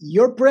appreciate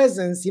your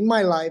presence in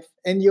my life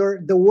and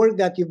the work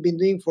that you've been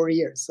doing for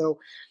years. So,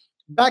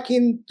 back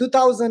in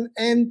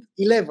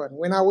 2011,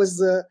 when I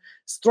was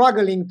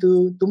struggling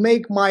to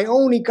make my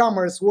own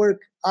e-commerce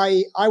work,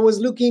 I was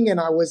looking and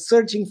I was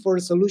searching for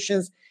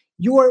solutions.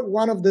 You were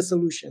one of the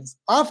solutions.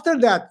 After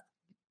that,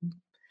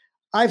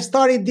 I've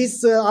started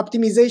this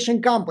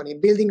optimization company,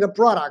 building a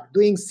product,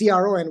 doing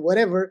CRO and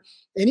whatever.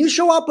 And you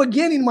show up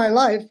again in my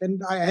life,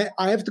 and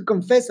I have to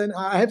confess, and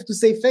I have to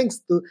say thanks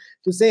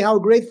to say how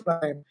grateful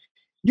I am.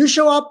 You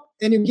show up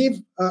and you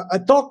give a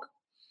talk,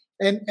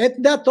 and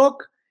at that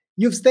talk,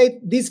 you've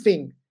stated this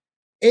thing: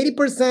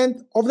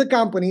 80% of the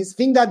companies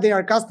think that they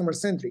are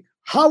customer-centric.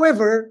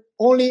 However,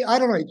 only, I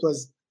don't know, it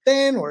was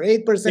 10 or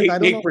 8%, I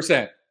don't know.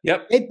 8%,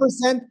 yep.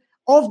 8%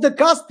 of the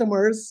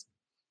customers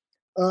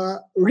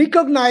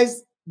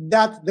recognize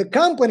that the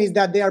companies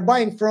that they are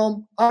buying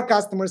from are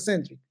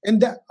customer-centric.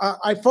 And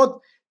I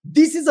thought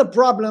this is a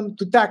problem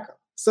to tackle.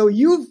 So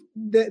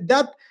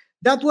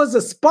that was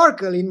a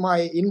sparkle in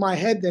my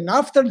head. And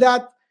after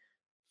that,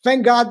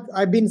 thank God,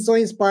 I've been so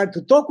inspired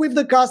to talk with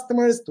the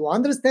customers, to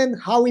understand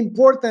how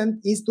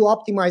important it is to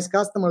optimize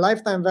customer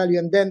lifetime value.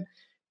 And then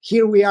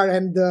here we are.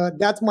 And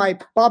that's my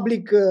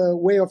public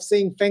way of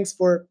saying thanks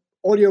for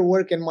all your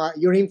work and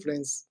your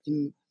influence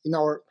in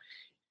our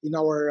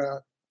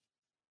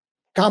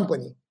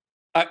company.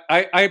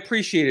 I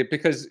appreciate it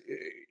because,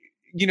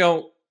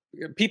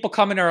 people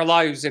come in our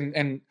lives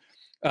and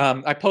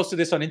I posted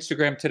this on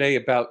Instagram today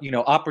about,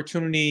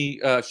 opportunity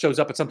shows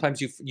up and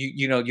sometimes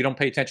you don't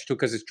pay attention to it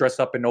because it's dressed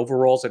up in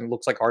overalls and it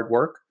looks like hard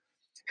work,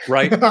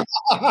 right?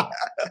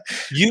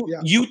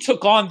 You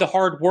took on the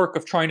hard work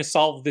of trying to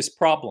solve this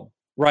problem,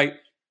 right?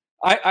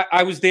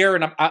 I was there,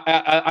 and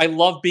I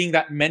love being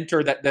that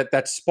mentor,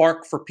 that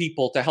spark for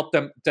people to help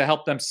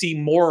them see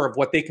more of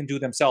what they can do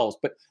themselves.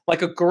 But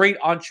like a great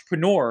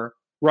entrepreneur,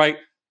 right?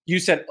 You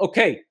said,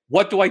 okay,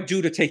 what do I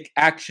do to take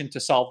action to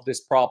solve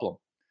this problem?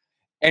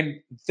 And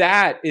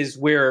that is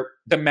where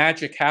the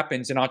magic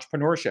happens in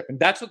entrepreneurship. And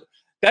that's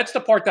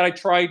the part that I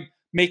tried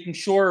making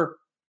sure.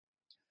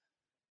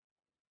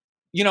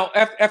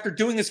 After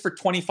doing this for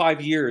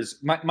 25 years,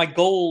 my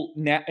goal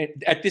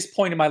at this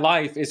point in my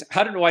life is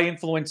how do I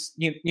influence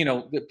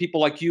the people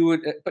like you,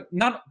 but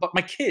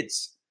my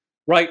kids,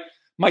 right?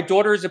 My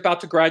daughter is about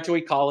to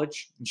graduate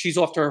college. She's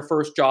off to her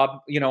first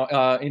job,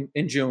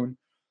 in June.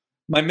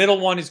 My middle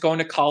one is going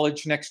to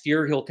college next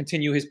year. He'll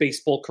continue his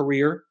baseball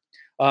career,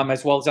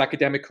 as well as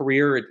academic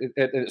career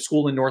at a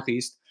school in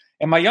Northeast.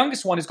 And my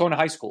youngest one is going to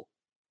high school.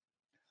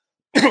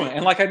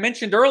 And like I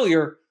mentioned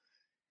earlier,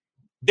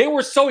 they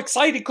were so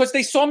excited because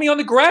they saw me on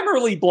the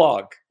Grammarly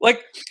blog.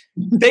 Like,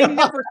 they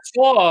never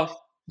saw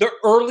the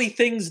early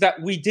things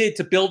that we did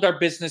to build our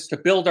business, to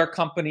build our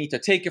company, to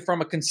take it from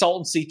a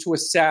consultancy to a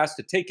SaaS,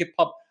 to take it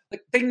public.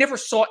 Like, they never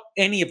saw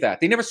any of that.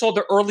 They never saw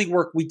the early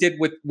work we did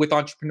with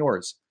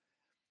entrepreneurs.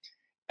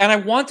 And I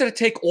wanted to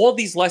take all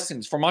these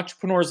lessons from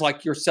entrepreneurs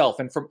like yourself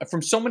and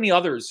from so many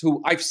others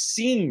who I've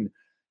seen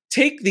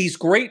take these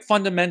great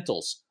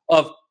fundamentals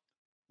of,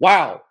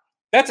 wow,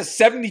 that's a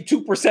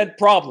 72%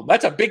 problem.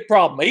 That's a big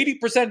problem.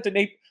 80% and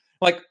 8.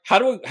 Like, how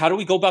do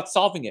we go about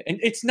solving it? And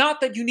it's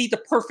not that you need the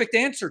perfect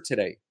answer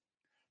today.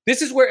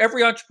 This is where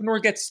every entrepreneur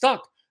gets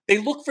stuck. They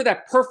look for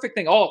that perfect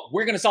thing. Oh,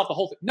 we're going to solve the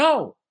whole thing.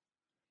 No.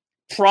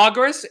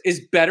 Progress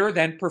is better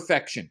than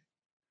perfection.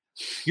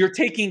 You're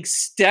taking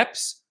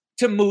steps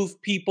to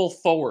move people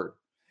forward.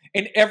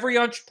 And every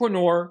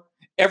entrepreneur,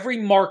 every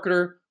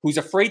marketer who's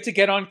afraid to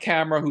get on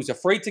camera, who's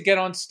afraid to get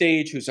on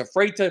stage, who's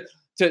afraid to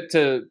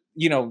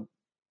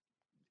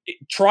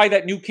try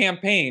that new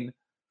campaign,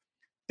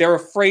 they're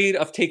afraid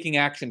of taking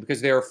action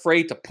because they're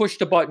afraid to push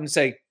the button and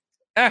say,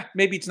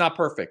 maybe it's not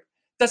perfect.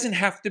 It doesn't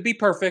have to be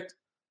perfect.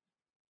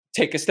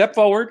 Take a step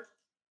forward,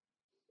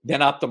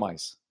 then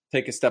optimize.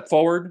 Take a step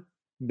forward,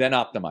 then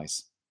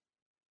optimize.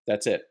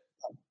 That's it.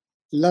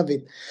 Love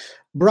it.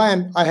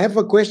 Bryan, I have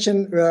a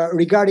question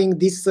regarding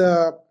this,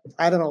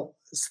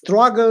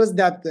 struggles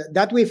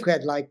that we've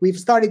had. Like, we've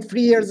started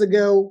 3 years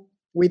ago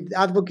with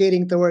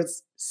advocating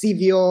towards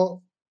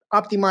CVO,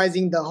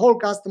 optimizing the whole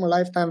customer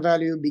lifetime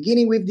value,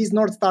 beginning with this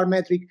North Star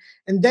metric,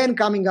 and then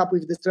coming up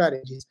with the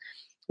strategies.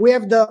 we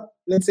have the,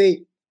 let's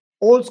say,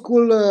 old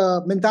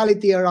school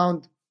mentality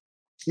around,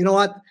 you know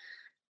what,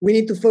 we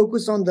need to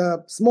focus on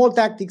the small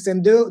tactics,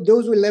 and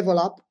those will level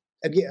up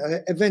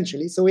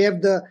eventually. So we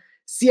have the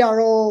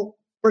CRO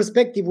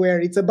perspective, where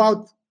it's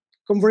about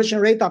conversion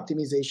rate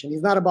optimization.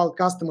 It's not about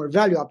customer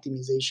value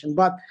optimization.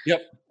 But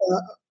yep.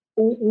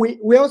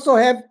 We also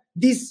have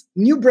this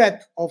new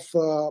breadth of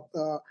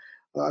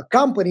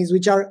companies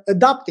which are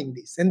adopting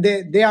this, and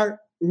they are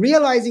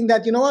realizing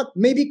that, you know what,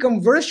 maybe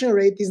conversion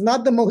rate is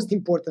not the most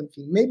important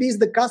thing. Maybe it's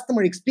the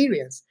customer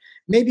experience.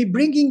 Maybe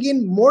bringing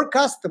in more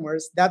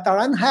customers that are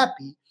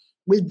unhappy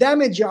will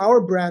damage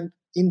our brand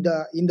in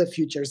the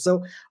future.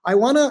 So I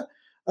want to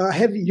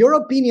have your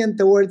opinion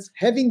towards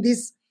having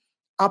this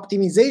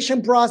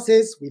optimization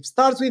process, which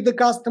starts with the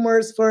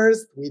customers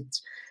first,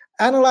 which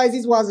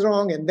analyzes what's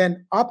wrong, and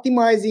then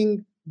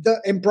optimizing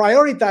and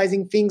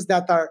prioritizing things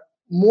that are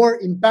more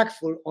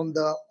impactful on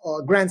the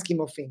grand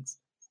scheme of things.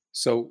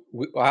 So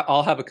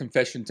I'll have a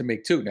confession to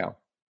make too now.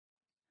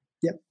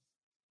 Yep.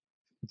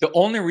 The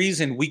only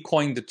reason we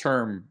coined the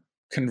term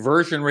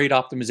conversion rate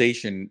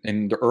optimization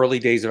in the early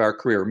days of our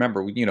career,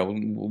 remember,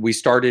 we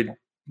started,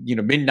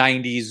 mid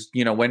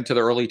 90s, went to the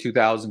early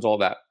 2000s, all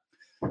that.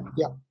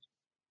 Yeah.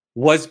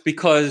 Was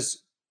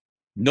because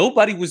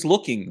nobody was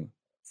looking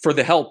for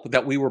the help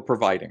that we were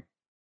providing.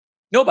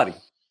 Nobody.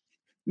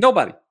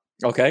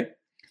 Okay.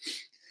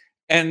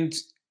 And,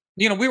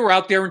 we were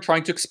out there and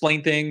trying to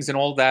explain things and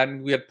all that.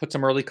 And we had put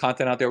some early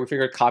content out there. We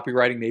figured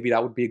copywriting, maybe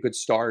that would be a good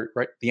start,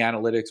 right? The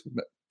analytics.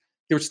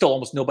 There was still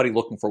almost nobody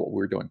looking for what we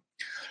were doing.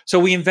 So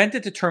we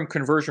invented the term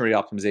conversion rate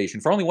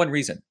optimization for only one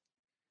reason.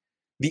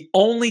 The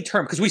only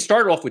term, because we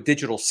started off with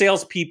digital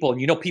salespeople,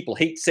 and people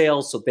hate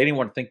sales, so they didn't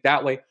want to think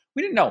that way.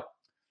 We didn't know.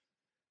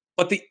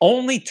 But the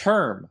only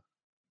term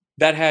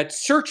that had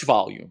search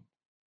volume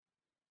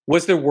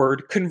was the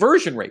word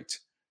conversion rate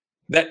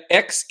that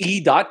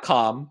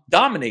xe.com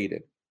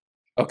dominated.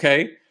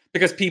 Okay?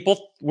 Because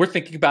people were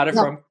thinking about it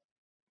from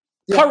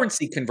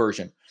currency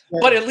conversion. Yeah.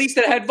 But at least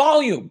it had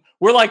volume.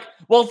 We're like,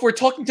 well, if we're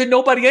talking to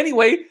nobody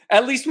anyway,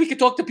 at least we could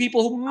talk to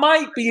people who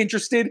might be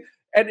interested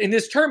in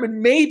this term,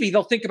 and maybe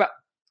they'll think about.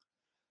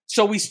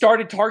 So we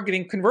started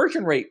targeting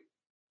conversion rate,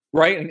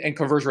 right? And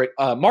conversion rate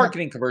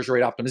marketing, conversion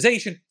rate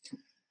optimization.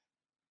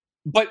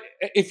 But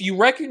if you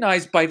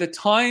recognize, by the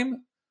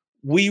time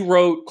we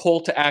wrote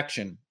Call to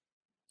Action,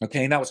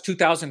 okay, and that was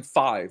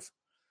 2005,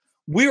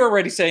 we were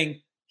already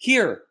saying,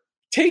 here,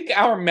 take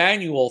our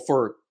manual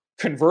for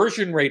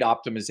conversion rate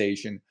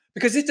optimization,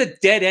 because it's a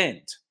dead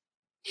end,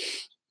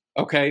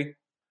 okay?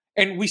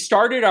 And we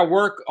started our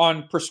work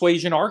on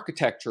persuasion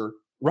architecture,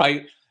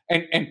 right?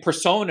 And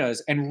personas,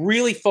 and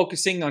really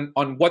focusing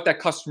on what that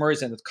customer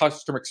is and the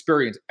customer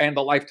experience and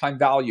the lifetime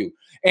value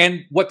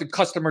and what the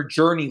customer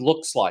journey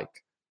looks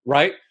like,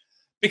 right?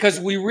 Because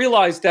we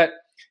realized that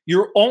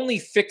you're only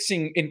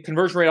fixing in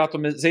conversion rate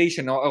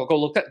optimization. I'll go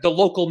look at the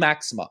local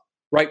maxima,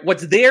 right?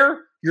 What's there,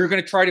 you're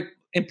going to try to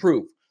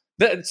improve.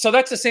 So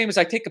that's the same as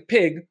I take a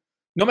pig,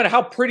 no matter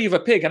how pretty of a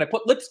pig, and I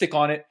put lipstick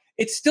on it,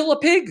 it's still a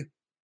pig.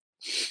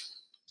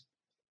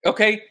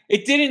 Okay?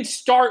 It didn't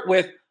start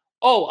with,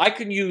 oh, I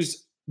can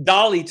use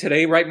Dolly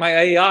today, right? My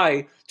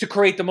AI to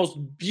create the most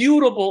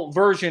beautiful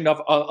version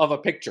of a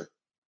picture,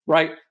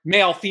 right?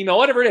 Male, female,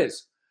 whatever it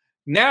is.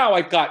 Now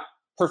I've got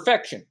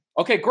perfection.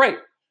 Okay, great.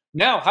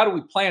 Now, how do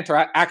we plan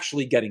to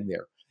actually getting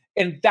there?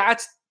 And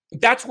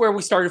that's where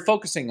we started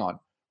focusing on,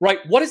 right?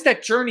 What does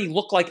that journey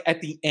look like at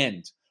the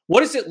end?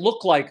 What does it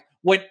look like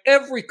when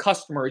every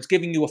customer is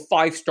giving you a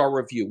 5-star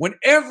review? When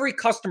every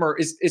customer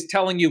is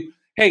telling you,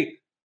 hey,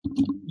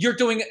 you're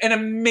doing an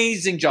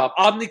amazing job.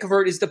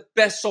 OmniConvert is the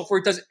best software.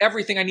 It does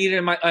everything I needed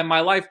in my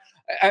life.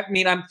 I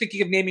mean, I'm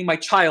thinking of naming my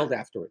child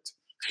after it.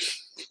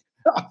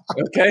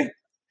 Okay?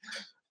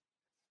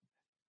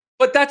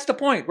 But that's the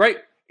point, right?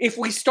 If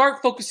we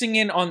start focusing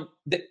in on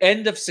the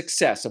end of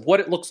success of what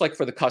it looks like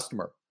for the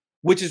customer,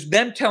 which is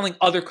them telling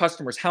other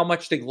customers how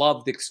much they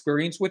love the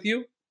experience with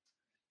you,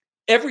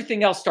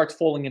 everything else starts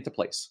falling into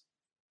place.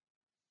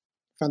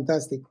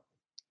 Fantastic.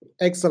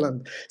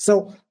 Excellent.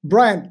 So,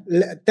 Bryan,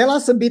 tell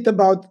us a bit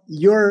about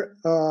your,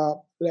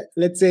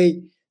 let's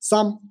say,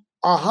 some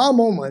aha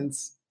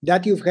moments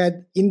that you've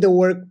had in the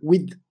work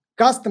with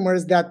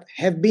customers that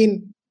have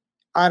been,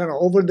 I don't know,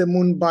 over the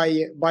moon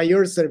by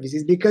your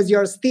services, because you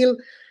are still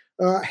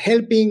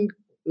helping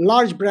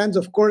large brands.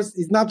 Of course,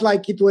 it's not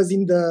like it was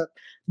in the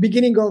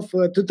beginning of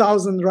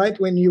 2000, right,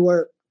 when you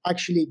were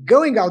actually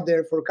going out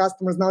there for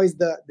customers. Now is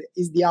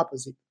the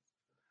opposite.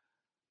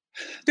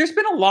 There's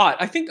been a lot.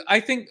 I think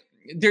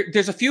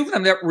there's a few of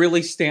them that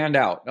really stand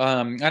out.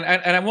 And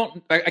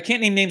I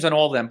can't name names on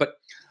all of them, but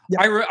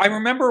yeah. I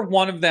remember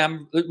one of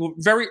them, a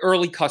very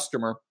early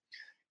customer.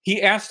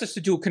 He asked us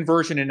to do a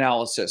conversion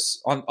analysis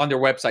on their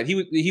website.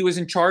 He was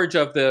in charge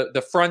of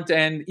the front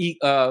end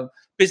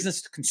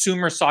business to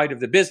consumer side of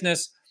the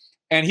business,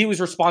 and he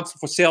was responsible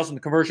for sales and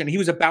the conversion. He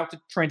was about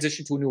to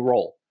transition to a new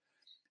role,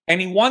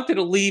 and he wanted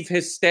to leave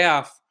his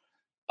staff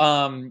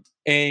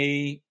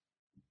a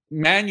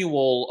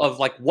manual of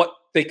like what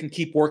they can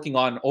keep working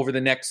on over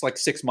the next like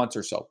 6 months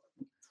or so.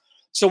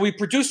 So we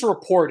produced a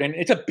report, and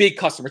it's a big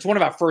customer. It's one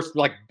of our first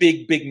like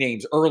big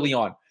names early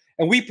on.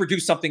 And we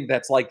produced something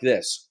that's like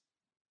this.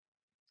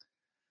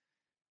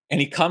 And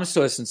he comes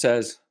to us and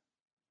says,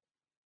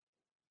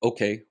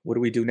 okay, what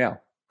do we do now?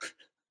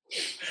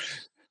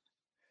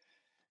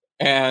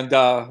 And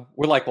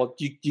we're like, well,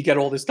 you get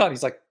all this done.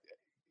 He's like,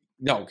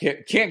 no,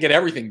 can't get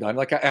everything done.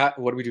 Like,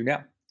 what do we do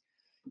now?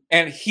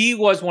 And he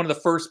was one of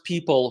the first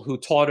people who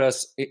taught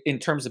us in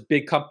terms of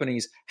big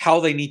companies how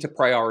they need to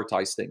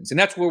prioritize things. And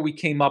that's where we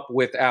came up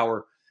with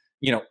our,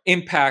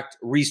 impact,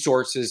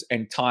 resources,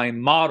 and time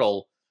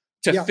model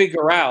to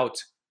figure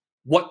out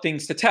what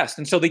things to test.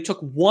 And so they took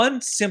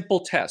one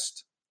simple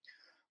test,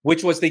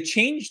 which was they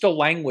changed the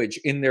language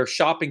in their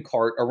shopping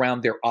cart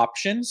around their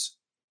options.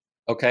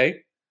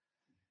 Okay.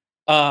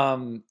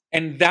 And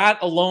that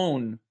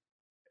alone,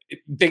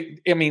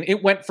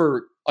 it went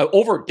for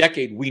over a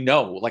decade. We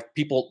know, like,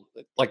 people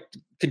like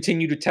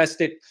continue to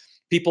test it.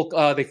 People,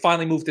 they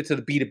finally moved it to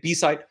the B2B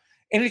side,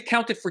 and it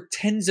accounted for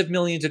tens of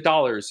millions of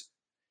dollars.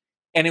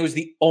 And it was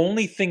the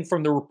only thing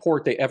from the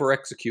report they ever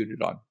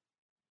executed on.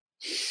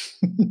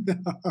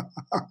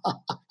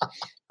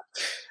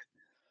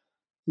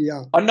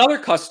 Yeah. Another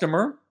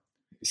customer,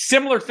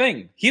 similar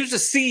thing. He was the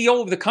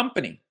CEO of the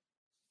company.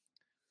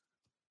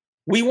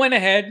 We went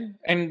ahead,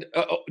 and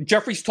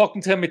Jeffrey's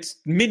talking to him. It's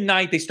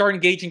midnight. They start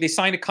engaging. They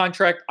sign a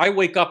contract. I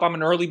wake up. I'm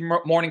an early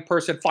morning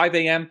person, 5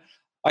 a.m.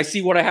 I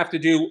see what I have to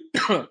do.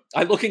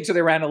 I look into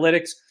their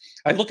analytics.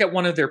 I look at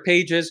one of their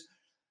pages.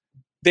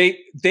 They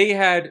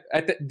had,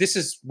 this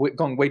is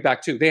going way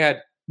back too. They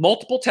had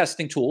multiple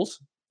testing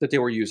tools that they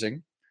were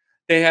using.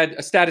 They had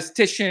a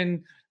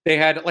statistician. They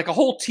had like a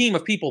whole team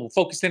of people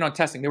focused in on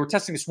testing. They were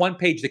testing this one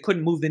page. They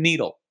couldn't move the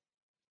needle.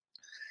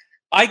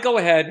 I go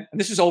ahead, and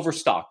this is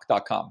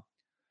overstock.com.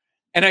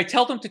 And I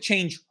tell them to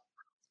change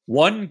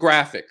one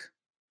graphic.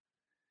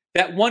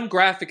 That one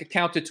graphic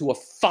accounted to a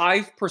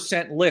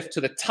 5% lift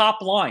to the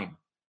top line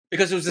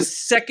because it was the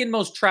second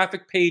most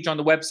traffic page on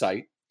the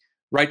website,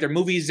 right? Their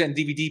movies and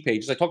DVD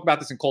pages. I talked about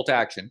this in Call to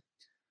Action.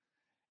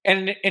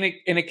 And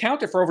it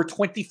accounted for over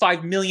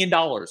 $25 million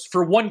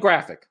for one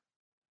graphic.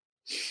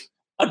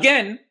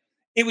 Again,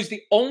 it was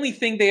the only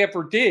thing they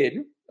ever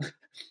did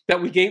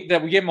that we gave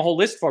him a whole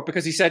list for,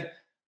 because he said,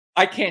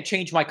 I can't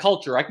change my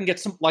culture. I can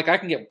get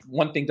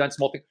one thing done,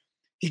 small thing.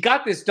 He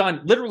got this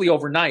done literally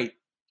overnight.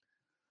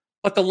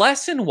 But the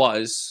lesson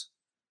was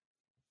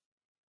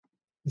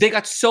they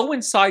got so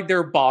inside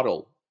their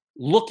bottle,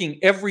 looking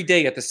every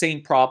day at the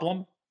same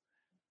problem,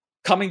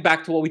 coming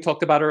back to what we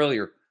talked about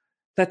earlier,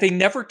 that they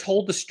never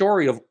told the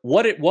story of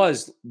what it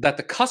was that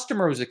the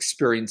customer was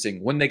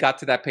experiencing when they got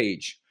to that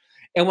page.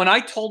 And when I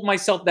told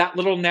myself that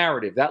little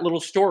narrative, that little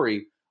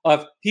story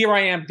of, here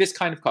I am, this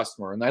kind of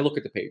customer, and I look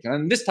at the page, and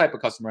I'm this type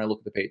of customer, and I look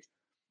at the page,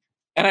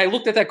 and I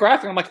looked at that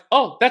graphic, I'm like,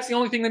 oh, that's the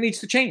only thing that needs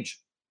to change.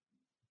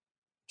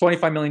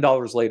 $25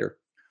 million later.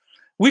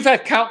 We've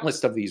had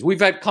countless of these. We've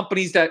had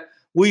companies that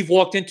we've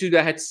walked into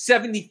that had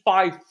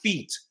 75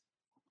 feet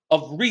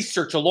of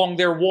research along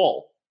their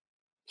wall,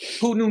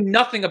 who knew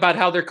nothing about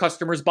how their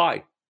customers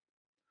buy,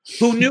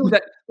 who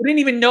didn't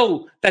even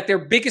know that their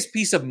biggest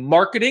piece of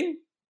marketing,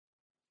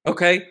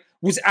 okay,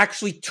 was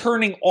actually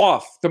turning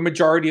off the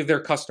majority of their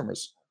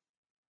customers.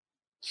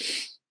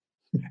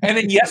 And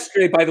then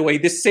yesterday, by the way,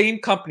 this same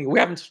company, I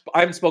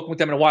haven't spoken with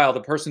them in a while.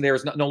 The person there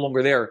is no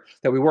longer there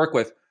that we work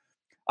with.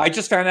 I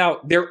just found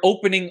out they're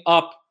opening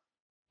up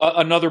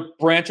another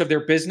branch of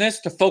their business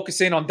to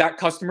focus in on that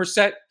customer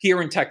set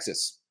here in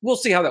Texas. We'll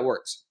see how that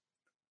works.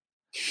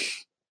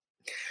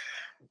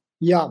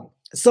 Yeah.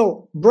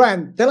 So,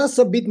 Bryan, tell us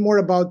a bit more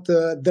about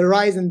The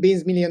Rise and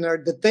Beans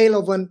Millionaire, the tale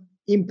of an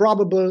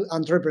improbable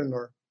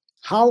entrepreneur.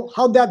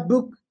 How that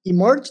book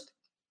emerged?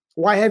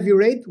 Why have you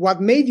read?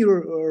 What made you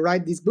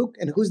write this book?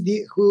 And who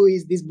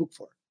is this book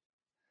for?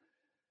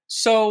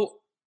 So,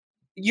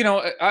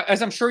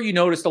 as I'm sure you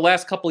noticed, the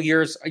last couple of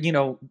years,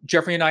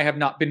 Jeffrey and I have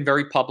not been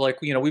very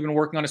public. We've been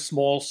working on a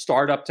small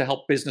startup to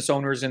help business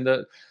owners in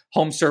the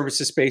home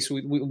services space.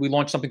 We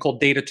launched something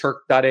called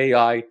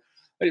DataTurk.ai.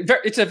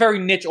 It's a very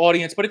niche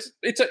audience, but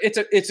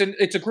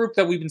it's a group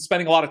that we've been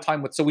spending a lot of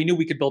time with. So we knew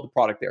we could build a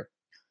product there.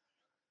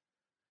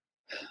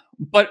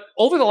 But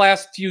over the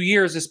last few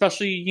years,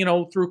 especially,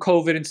 through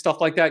COVID and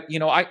stuff like that,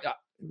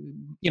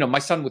 my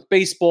son with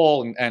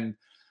baseball and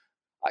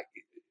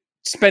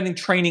spending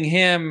training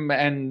him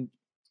and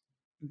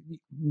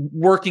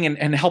working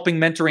and helping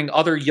mentoring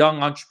other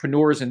young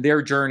entrepreneurs in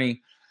their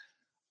journey,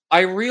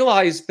 I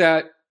realized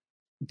that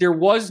there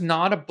was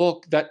not a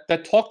book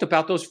that talked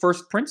about those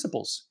first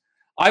principles.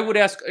 I would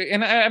ask,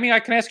 and I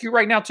can ask you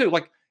right now too,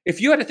 like, if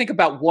you had to think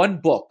about one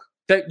book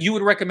that you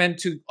would recommend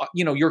to,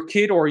 your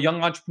kid or a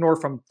young entrepreneur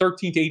from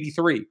 13 to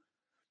 83,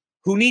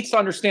 who needs to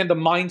understand the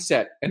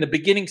mindset and the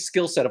beginning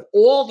skill set of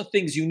all the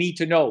things you need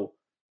to know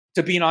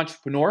to be an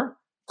entrepreneur,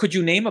 could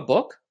you name a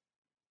book?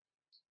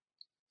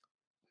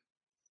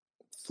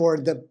 For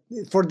the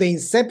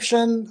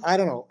inception, I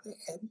don't know.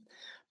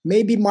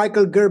 Maybe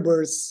Michael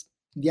Gerber's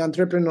The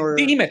Entrepreneur.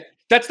 Name it.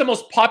 That's the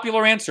most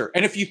popular answer.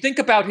 And if you think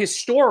about his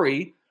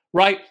story,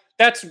 right,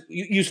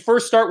 you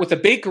first start with a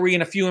bakery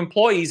and a few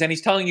employees, and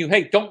he's telling you,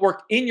 hey, don't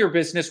work in your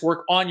business,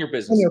 work on your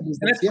business. And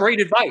that's great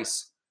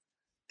advice.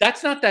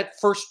 That's not that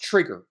first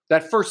trigger,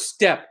 that first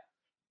step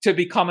to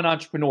become an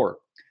entrepreneur.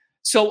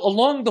 So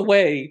along the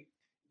way,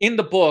 in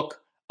the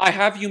book, I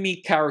have you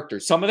meet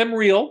characters, some of them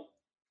real,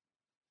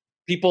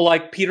 people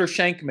like Peter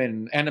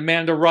Shankman and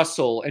Amanda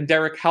Russell and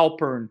Derek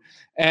Halpern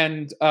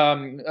and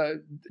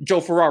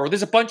Joe Ferraro.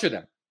 There's a bunch of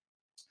them.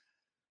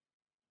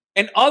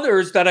 And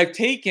others that I've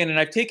taken, and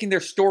I've taken their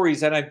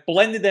stories and I've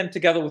blended them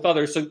together with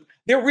others. So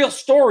they're real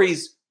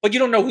stories, but you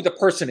don't know who the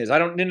person is. I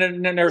don't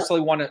necessarily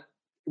want to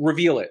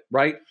reveal it,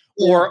 right?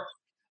 Yeah. Or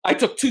I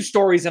took two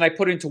stories and I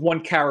put it into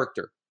one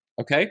character,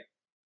 okay?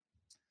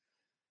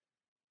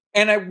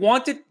 And I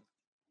wanted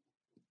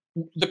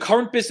the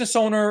current business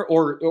owner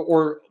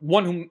or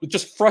one who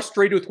just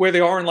frustrated with where they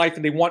are in life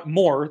and they want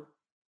more,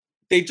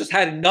 they've just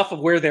had enough of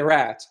where they're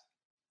at.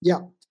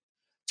 Yeah.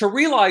 To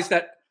realize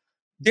that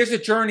there's a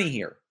journey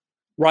here.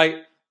 Right?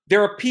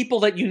 There are people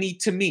that you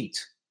need to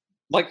meet,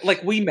 like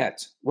we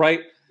met,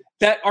 right?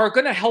 That are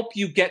going to help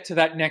you get to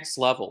that next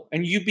level.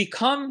 And you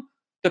become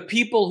the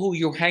people who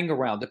you hang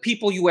around, the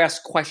people you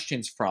ask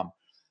questions from.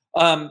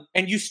 And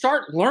you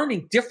start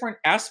learning different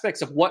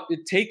aspects of what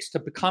it takes to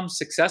become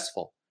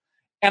successful.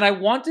 And I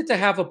wanted to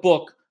have a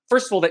book,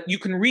 first of all, that you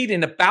can read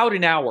in about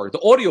an hour. The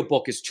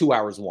audiobook is 2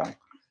 hours long.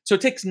 So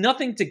it takes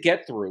nothing to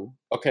get through.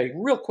 Okay,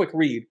 real quick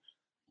read.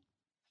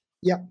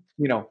 Yeah.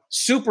 You know,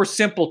 super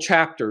simple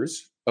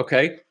chapters,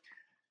 okay,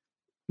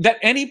 that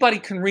anybody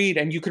can read,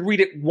 and you can read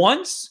it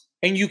once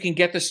and you can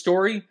get the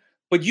story,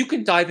 but you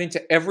can dive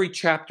into every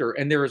chapter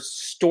and there is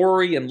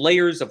story and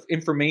layers of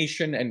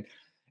information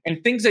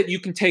and things that you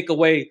can take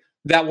away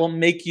that will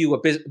make you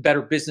a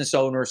better business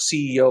owner,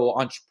 CEO,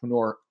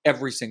 entrepreneur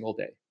every single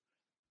day.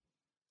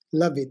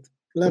 Love it.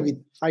 Love it.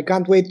 I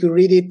can't wait to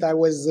read it. I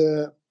was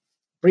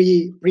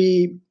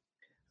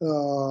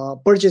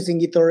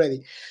purchasing it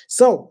already.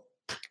 So,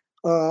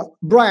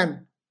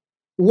 Bryan,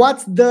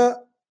 what's the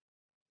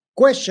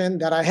question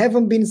that I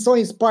haven't been so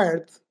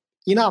inspired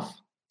enough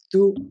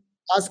to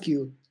ask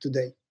you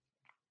today?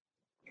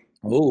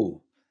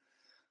 Oh,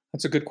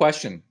 that's a good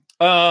question.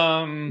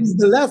 It's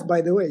the last,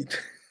 by the way.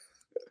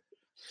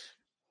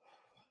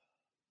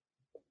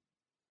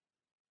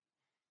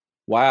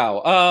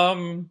 Wow.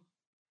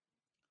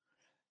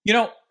 You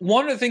know,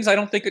 one of the things I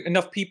don't think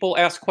enough people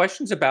ask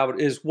questions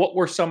about is what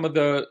were some of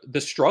the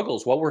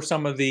struggles? What were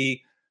some of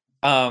the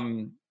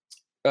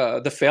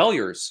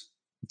failures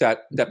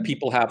that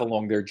people have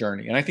along their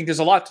journey? And I think there's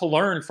a lot to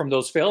learn from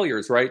those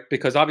failures, right?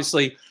 Because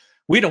obviously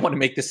we don't want to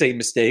make the same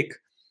mistake.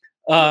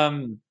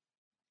 And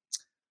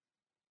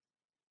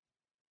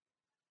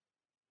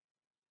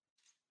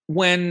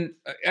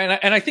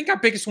I think our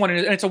biggest one, and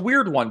it's a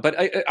weird one, but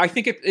I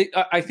think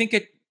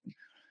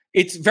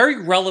it's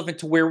very relevant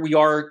to where we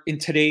are in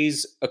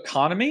today's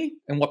economy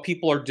and what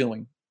people are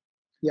doing.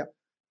 Yeah.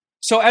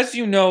 So as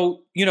you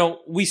know,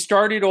 we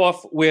started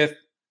off with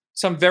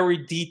some very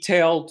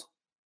detailed,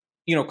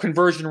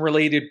 conversion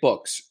related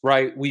books,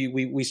 right?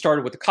 We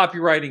started with the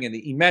copywriting and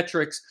the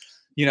e-metrics,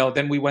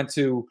 then we went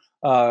to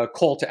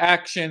call to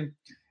action.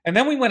 And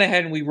then we went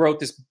ahead and we wrote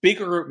this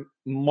bigger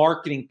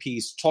marketing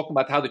piece talking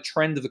about how the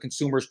trend of the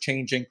consumer is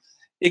changing.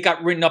 It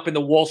got written up in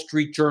the Wall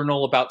Street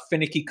Journal about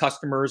finicky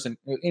customers and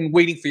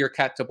waiting for your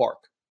cat to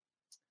bark.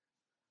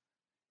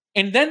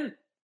 And then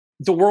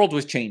the world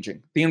was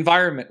changing. The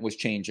environment was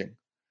changing.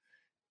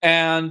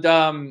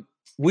 And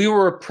we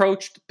were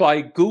approached by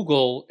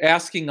Google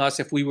asking us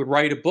if we would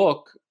write a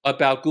book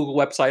about Google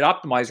Website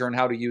Optimizer and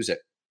how to use it.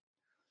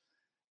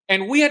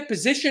 And we had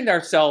positioned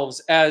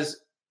ourselves as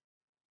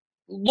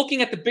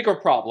looking at the bigger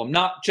problem,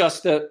 not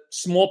just the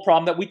small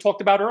problem that we talked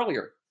about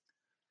earlier.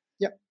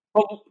 Yeah.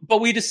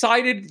 But we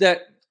decided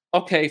that,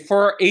 okay,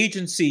 for our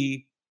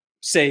agency's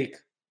sake,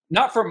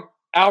 not for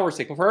our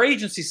sake, but for our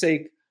agency's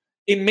sake,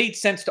 it made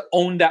sense to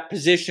own that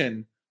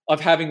position of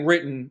having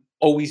written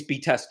Always Be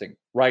Testing,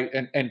 right?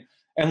 And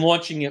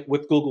launching it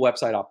with Google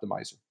Website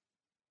Optimizer.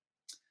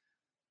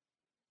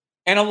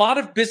 And a lot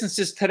of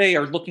businesses today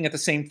are looking at the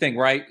same thing,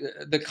 right?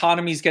 The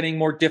economy is getting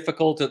more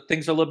difficult.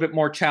 Things are a little bit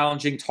more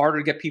challenging. It's harder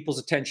to get people's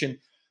attention.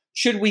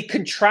 Should we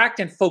contract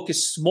and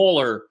focus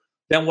smaller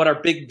than what our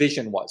big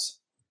vision was?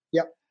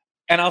 Yep.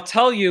 And I'll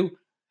tell you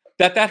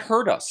that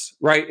hurt us,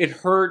 right? It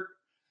hurt.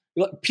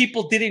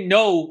 People didn't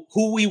know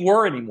who we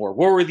were anymore.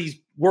 Were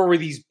we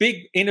these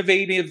big,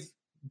 innovative,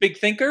 big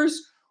thinkers?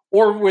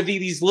 Or were they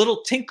these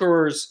little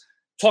tinkerers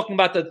talking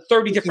about the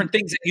 30 different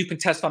things that you can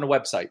test on a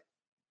website?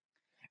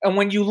 And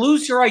when you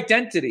lose your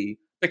identity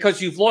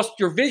because you've lost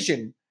your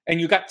vision and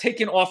you got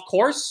taken off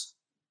course,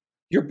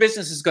 your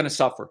business is going to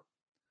suffer.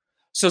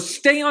 So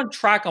stay on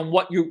track on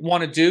what you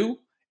want to do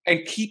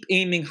and keep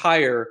aiming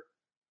higher.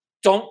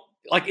 Don't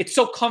it's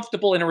so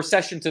comfortable in a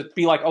recession to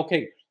be like,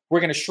 okay, we're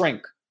going to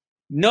shrink.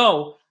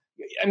 No,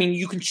 I mean,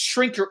 you can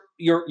shrink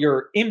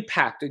your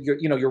impact,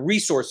 your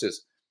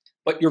resources,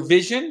 but your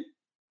vision,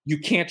 you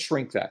can't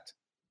shrink that.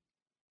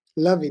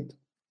 Love it.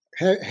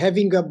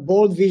 Having a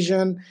bold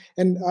vision,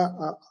 and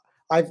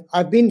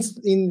I've been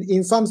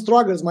in some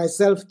struggles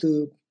myself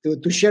to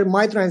to share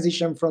my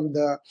transition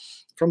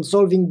from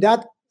solving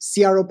that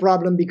CRO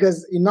problem,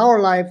 because in our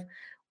life,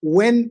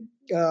 when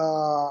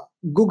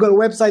Google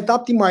Website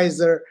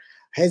Optimizer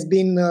has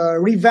been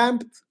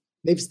revamped,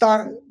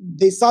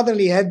 they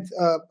suddenly had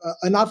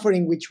an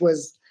offering which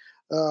was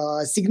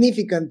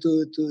significant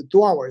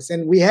to ours,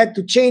 and we had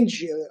to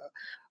change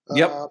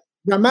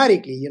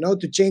dramatically,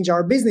 to change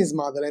our business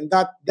model, and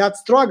that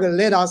struggle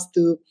led us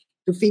to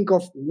think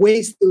of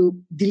ways to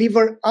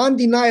deliver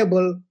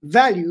undeniable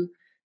value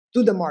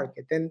to the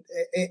market, and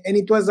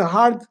it was a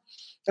hard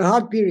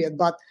period.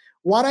 But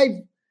what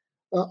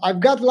I've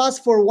got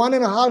lost for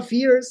 1.5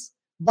 years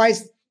by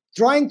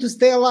trying to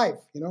stay alive,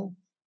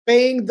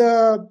 paying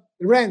the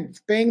rent,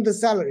 paying the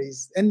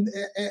salaries, and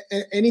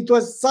it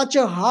was such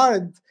a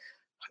hard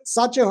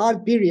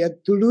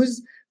period to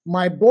lose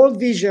my bold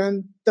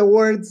vision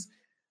towards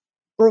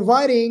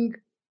providing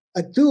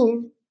a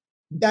tool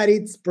that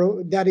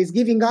is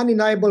giving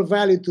undeniable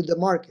value to the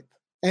market.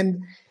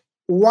 And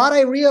what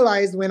I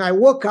realized when I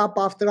woke up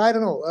after, I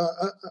don't know,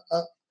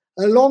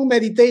 a long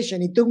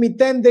meditation, it took me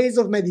 10 days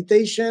of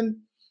meditation,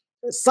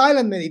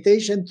 silent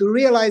meditation, to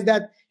realize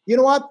that, you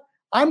know what,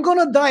 I'm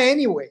going to die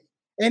anyway.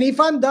 And if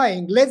I'm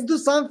dying, let's do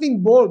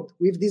something bold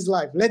with this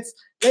life. Let's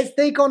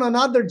take on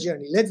another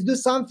journey. Let's do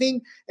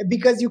something,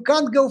 because you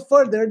can't go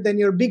further than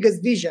your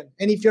biggest vision.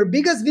 And if your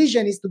biggest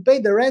vision is to pay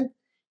the rent,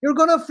 you're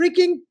going to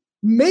freaking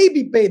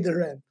maybe pay the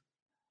rent.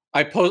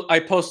 I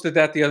posted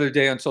that the other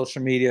day on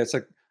social media. It's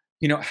like,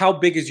 how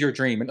big is your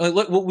dream? And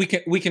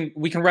we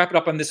can wrap it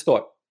up on this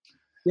thought.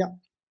 Yeah.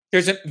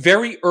 There's a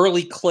very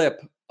early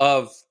clip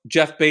of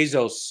Jeff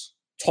Bezos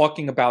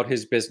talking about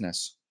his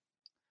business.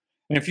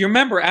 And if you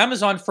remember,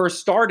 Amazon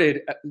first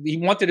started, he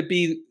wanted to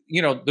be,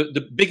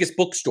 the biggest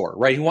bookstore,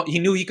 right? He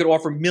knew he could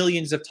offer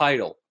millions of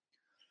titles.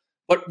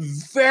 But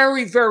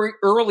very, very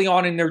early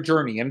on in their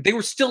journey, and they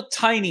were still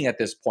tiny at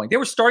this point. They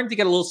were starting to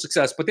get a little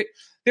success, but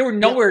they were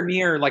nowhere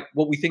near like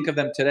what we think of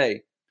them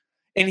today.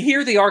 And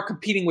here they are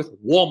competing with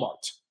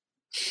Walmart,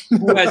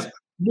 who has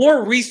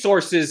more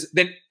resources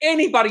than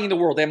anybody in the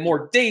world. They have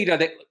more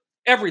data,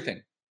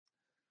 everything.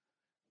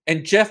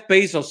 And Jeff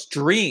Bezos'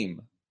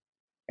 dream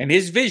and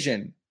his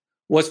vision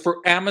was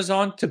for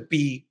Amazon to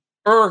be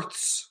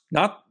Earth's,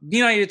 not the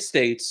United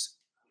States,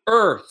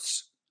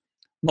 Earth's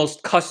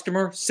most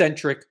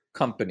customer-centric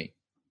company.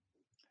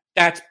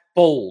 That's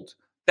bold.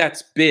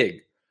 That's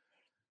big.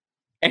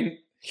 And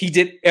he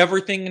did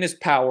everything in his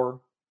power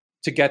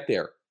to get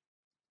there.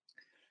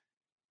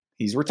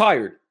 He's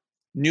retired.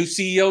 New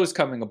CEO is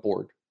coming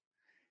aboard.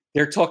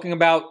 They're talking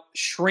about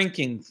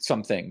shrinking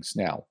some things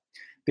now.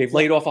 They've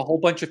laid off a whole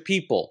bunch of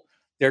people.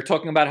 They're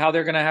talking about how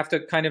they're going to have to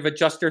kind of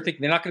adjust their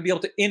thinking. They're not going to be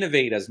able to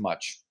innovate as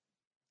much.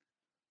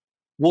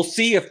 We'll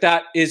see if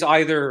that is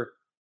either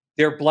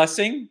their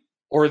blessing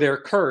or their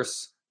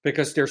curse,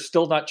 because they're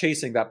still not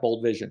chasing that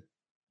bold vision.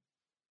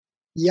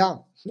 Yeah,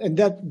 and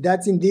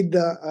that's indeed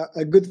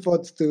a good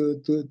thought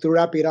to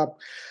wrap it up.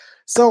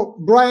 So,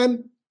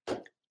 Bryan,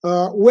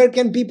 where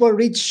can people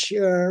reach?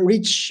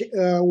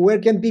 Where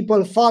can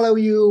people follow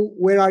you?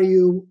 Where are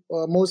you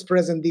most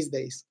present these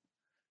days?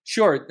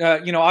 Sure.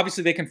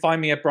 Obviously they can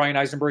find me at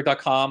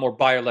bryaneisenberg.com or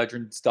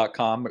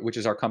buyerlegends.com, which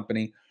is our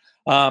company.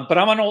 But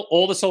I'm on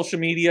all the social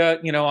media.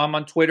 I'm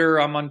on Twitter,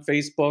 I'm on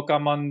Facebook,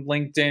 I'm on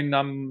LinkedIn,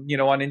 I'm,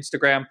 on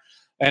Instagram.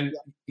 And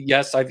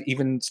yes, I've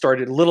even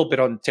started a little bit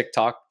on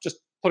TikTok, just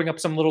putting up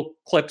some little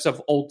clips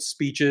of old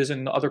speeches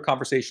and other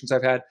conversations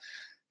I've had.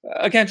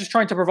 Again, just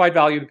trying to provide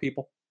value to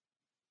people.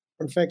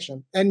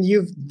 Perfection. And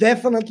you've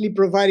definitely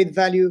provided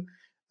value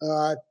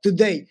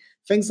today.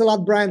 Thanks a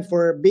lot, Bryan,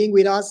 for being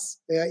with us.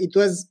 It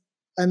was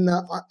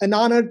an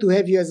honor to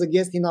have you as a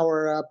guest in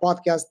our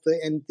podcast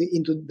and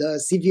into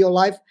the CVO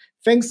Life.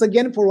 Thanks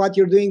again for what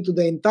you're doing to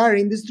the entire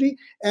industry.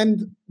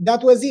 And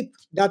that was it.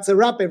 That's a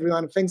wrap,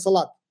 everyone. Thanks a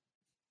lot.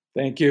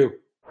 Thank you.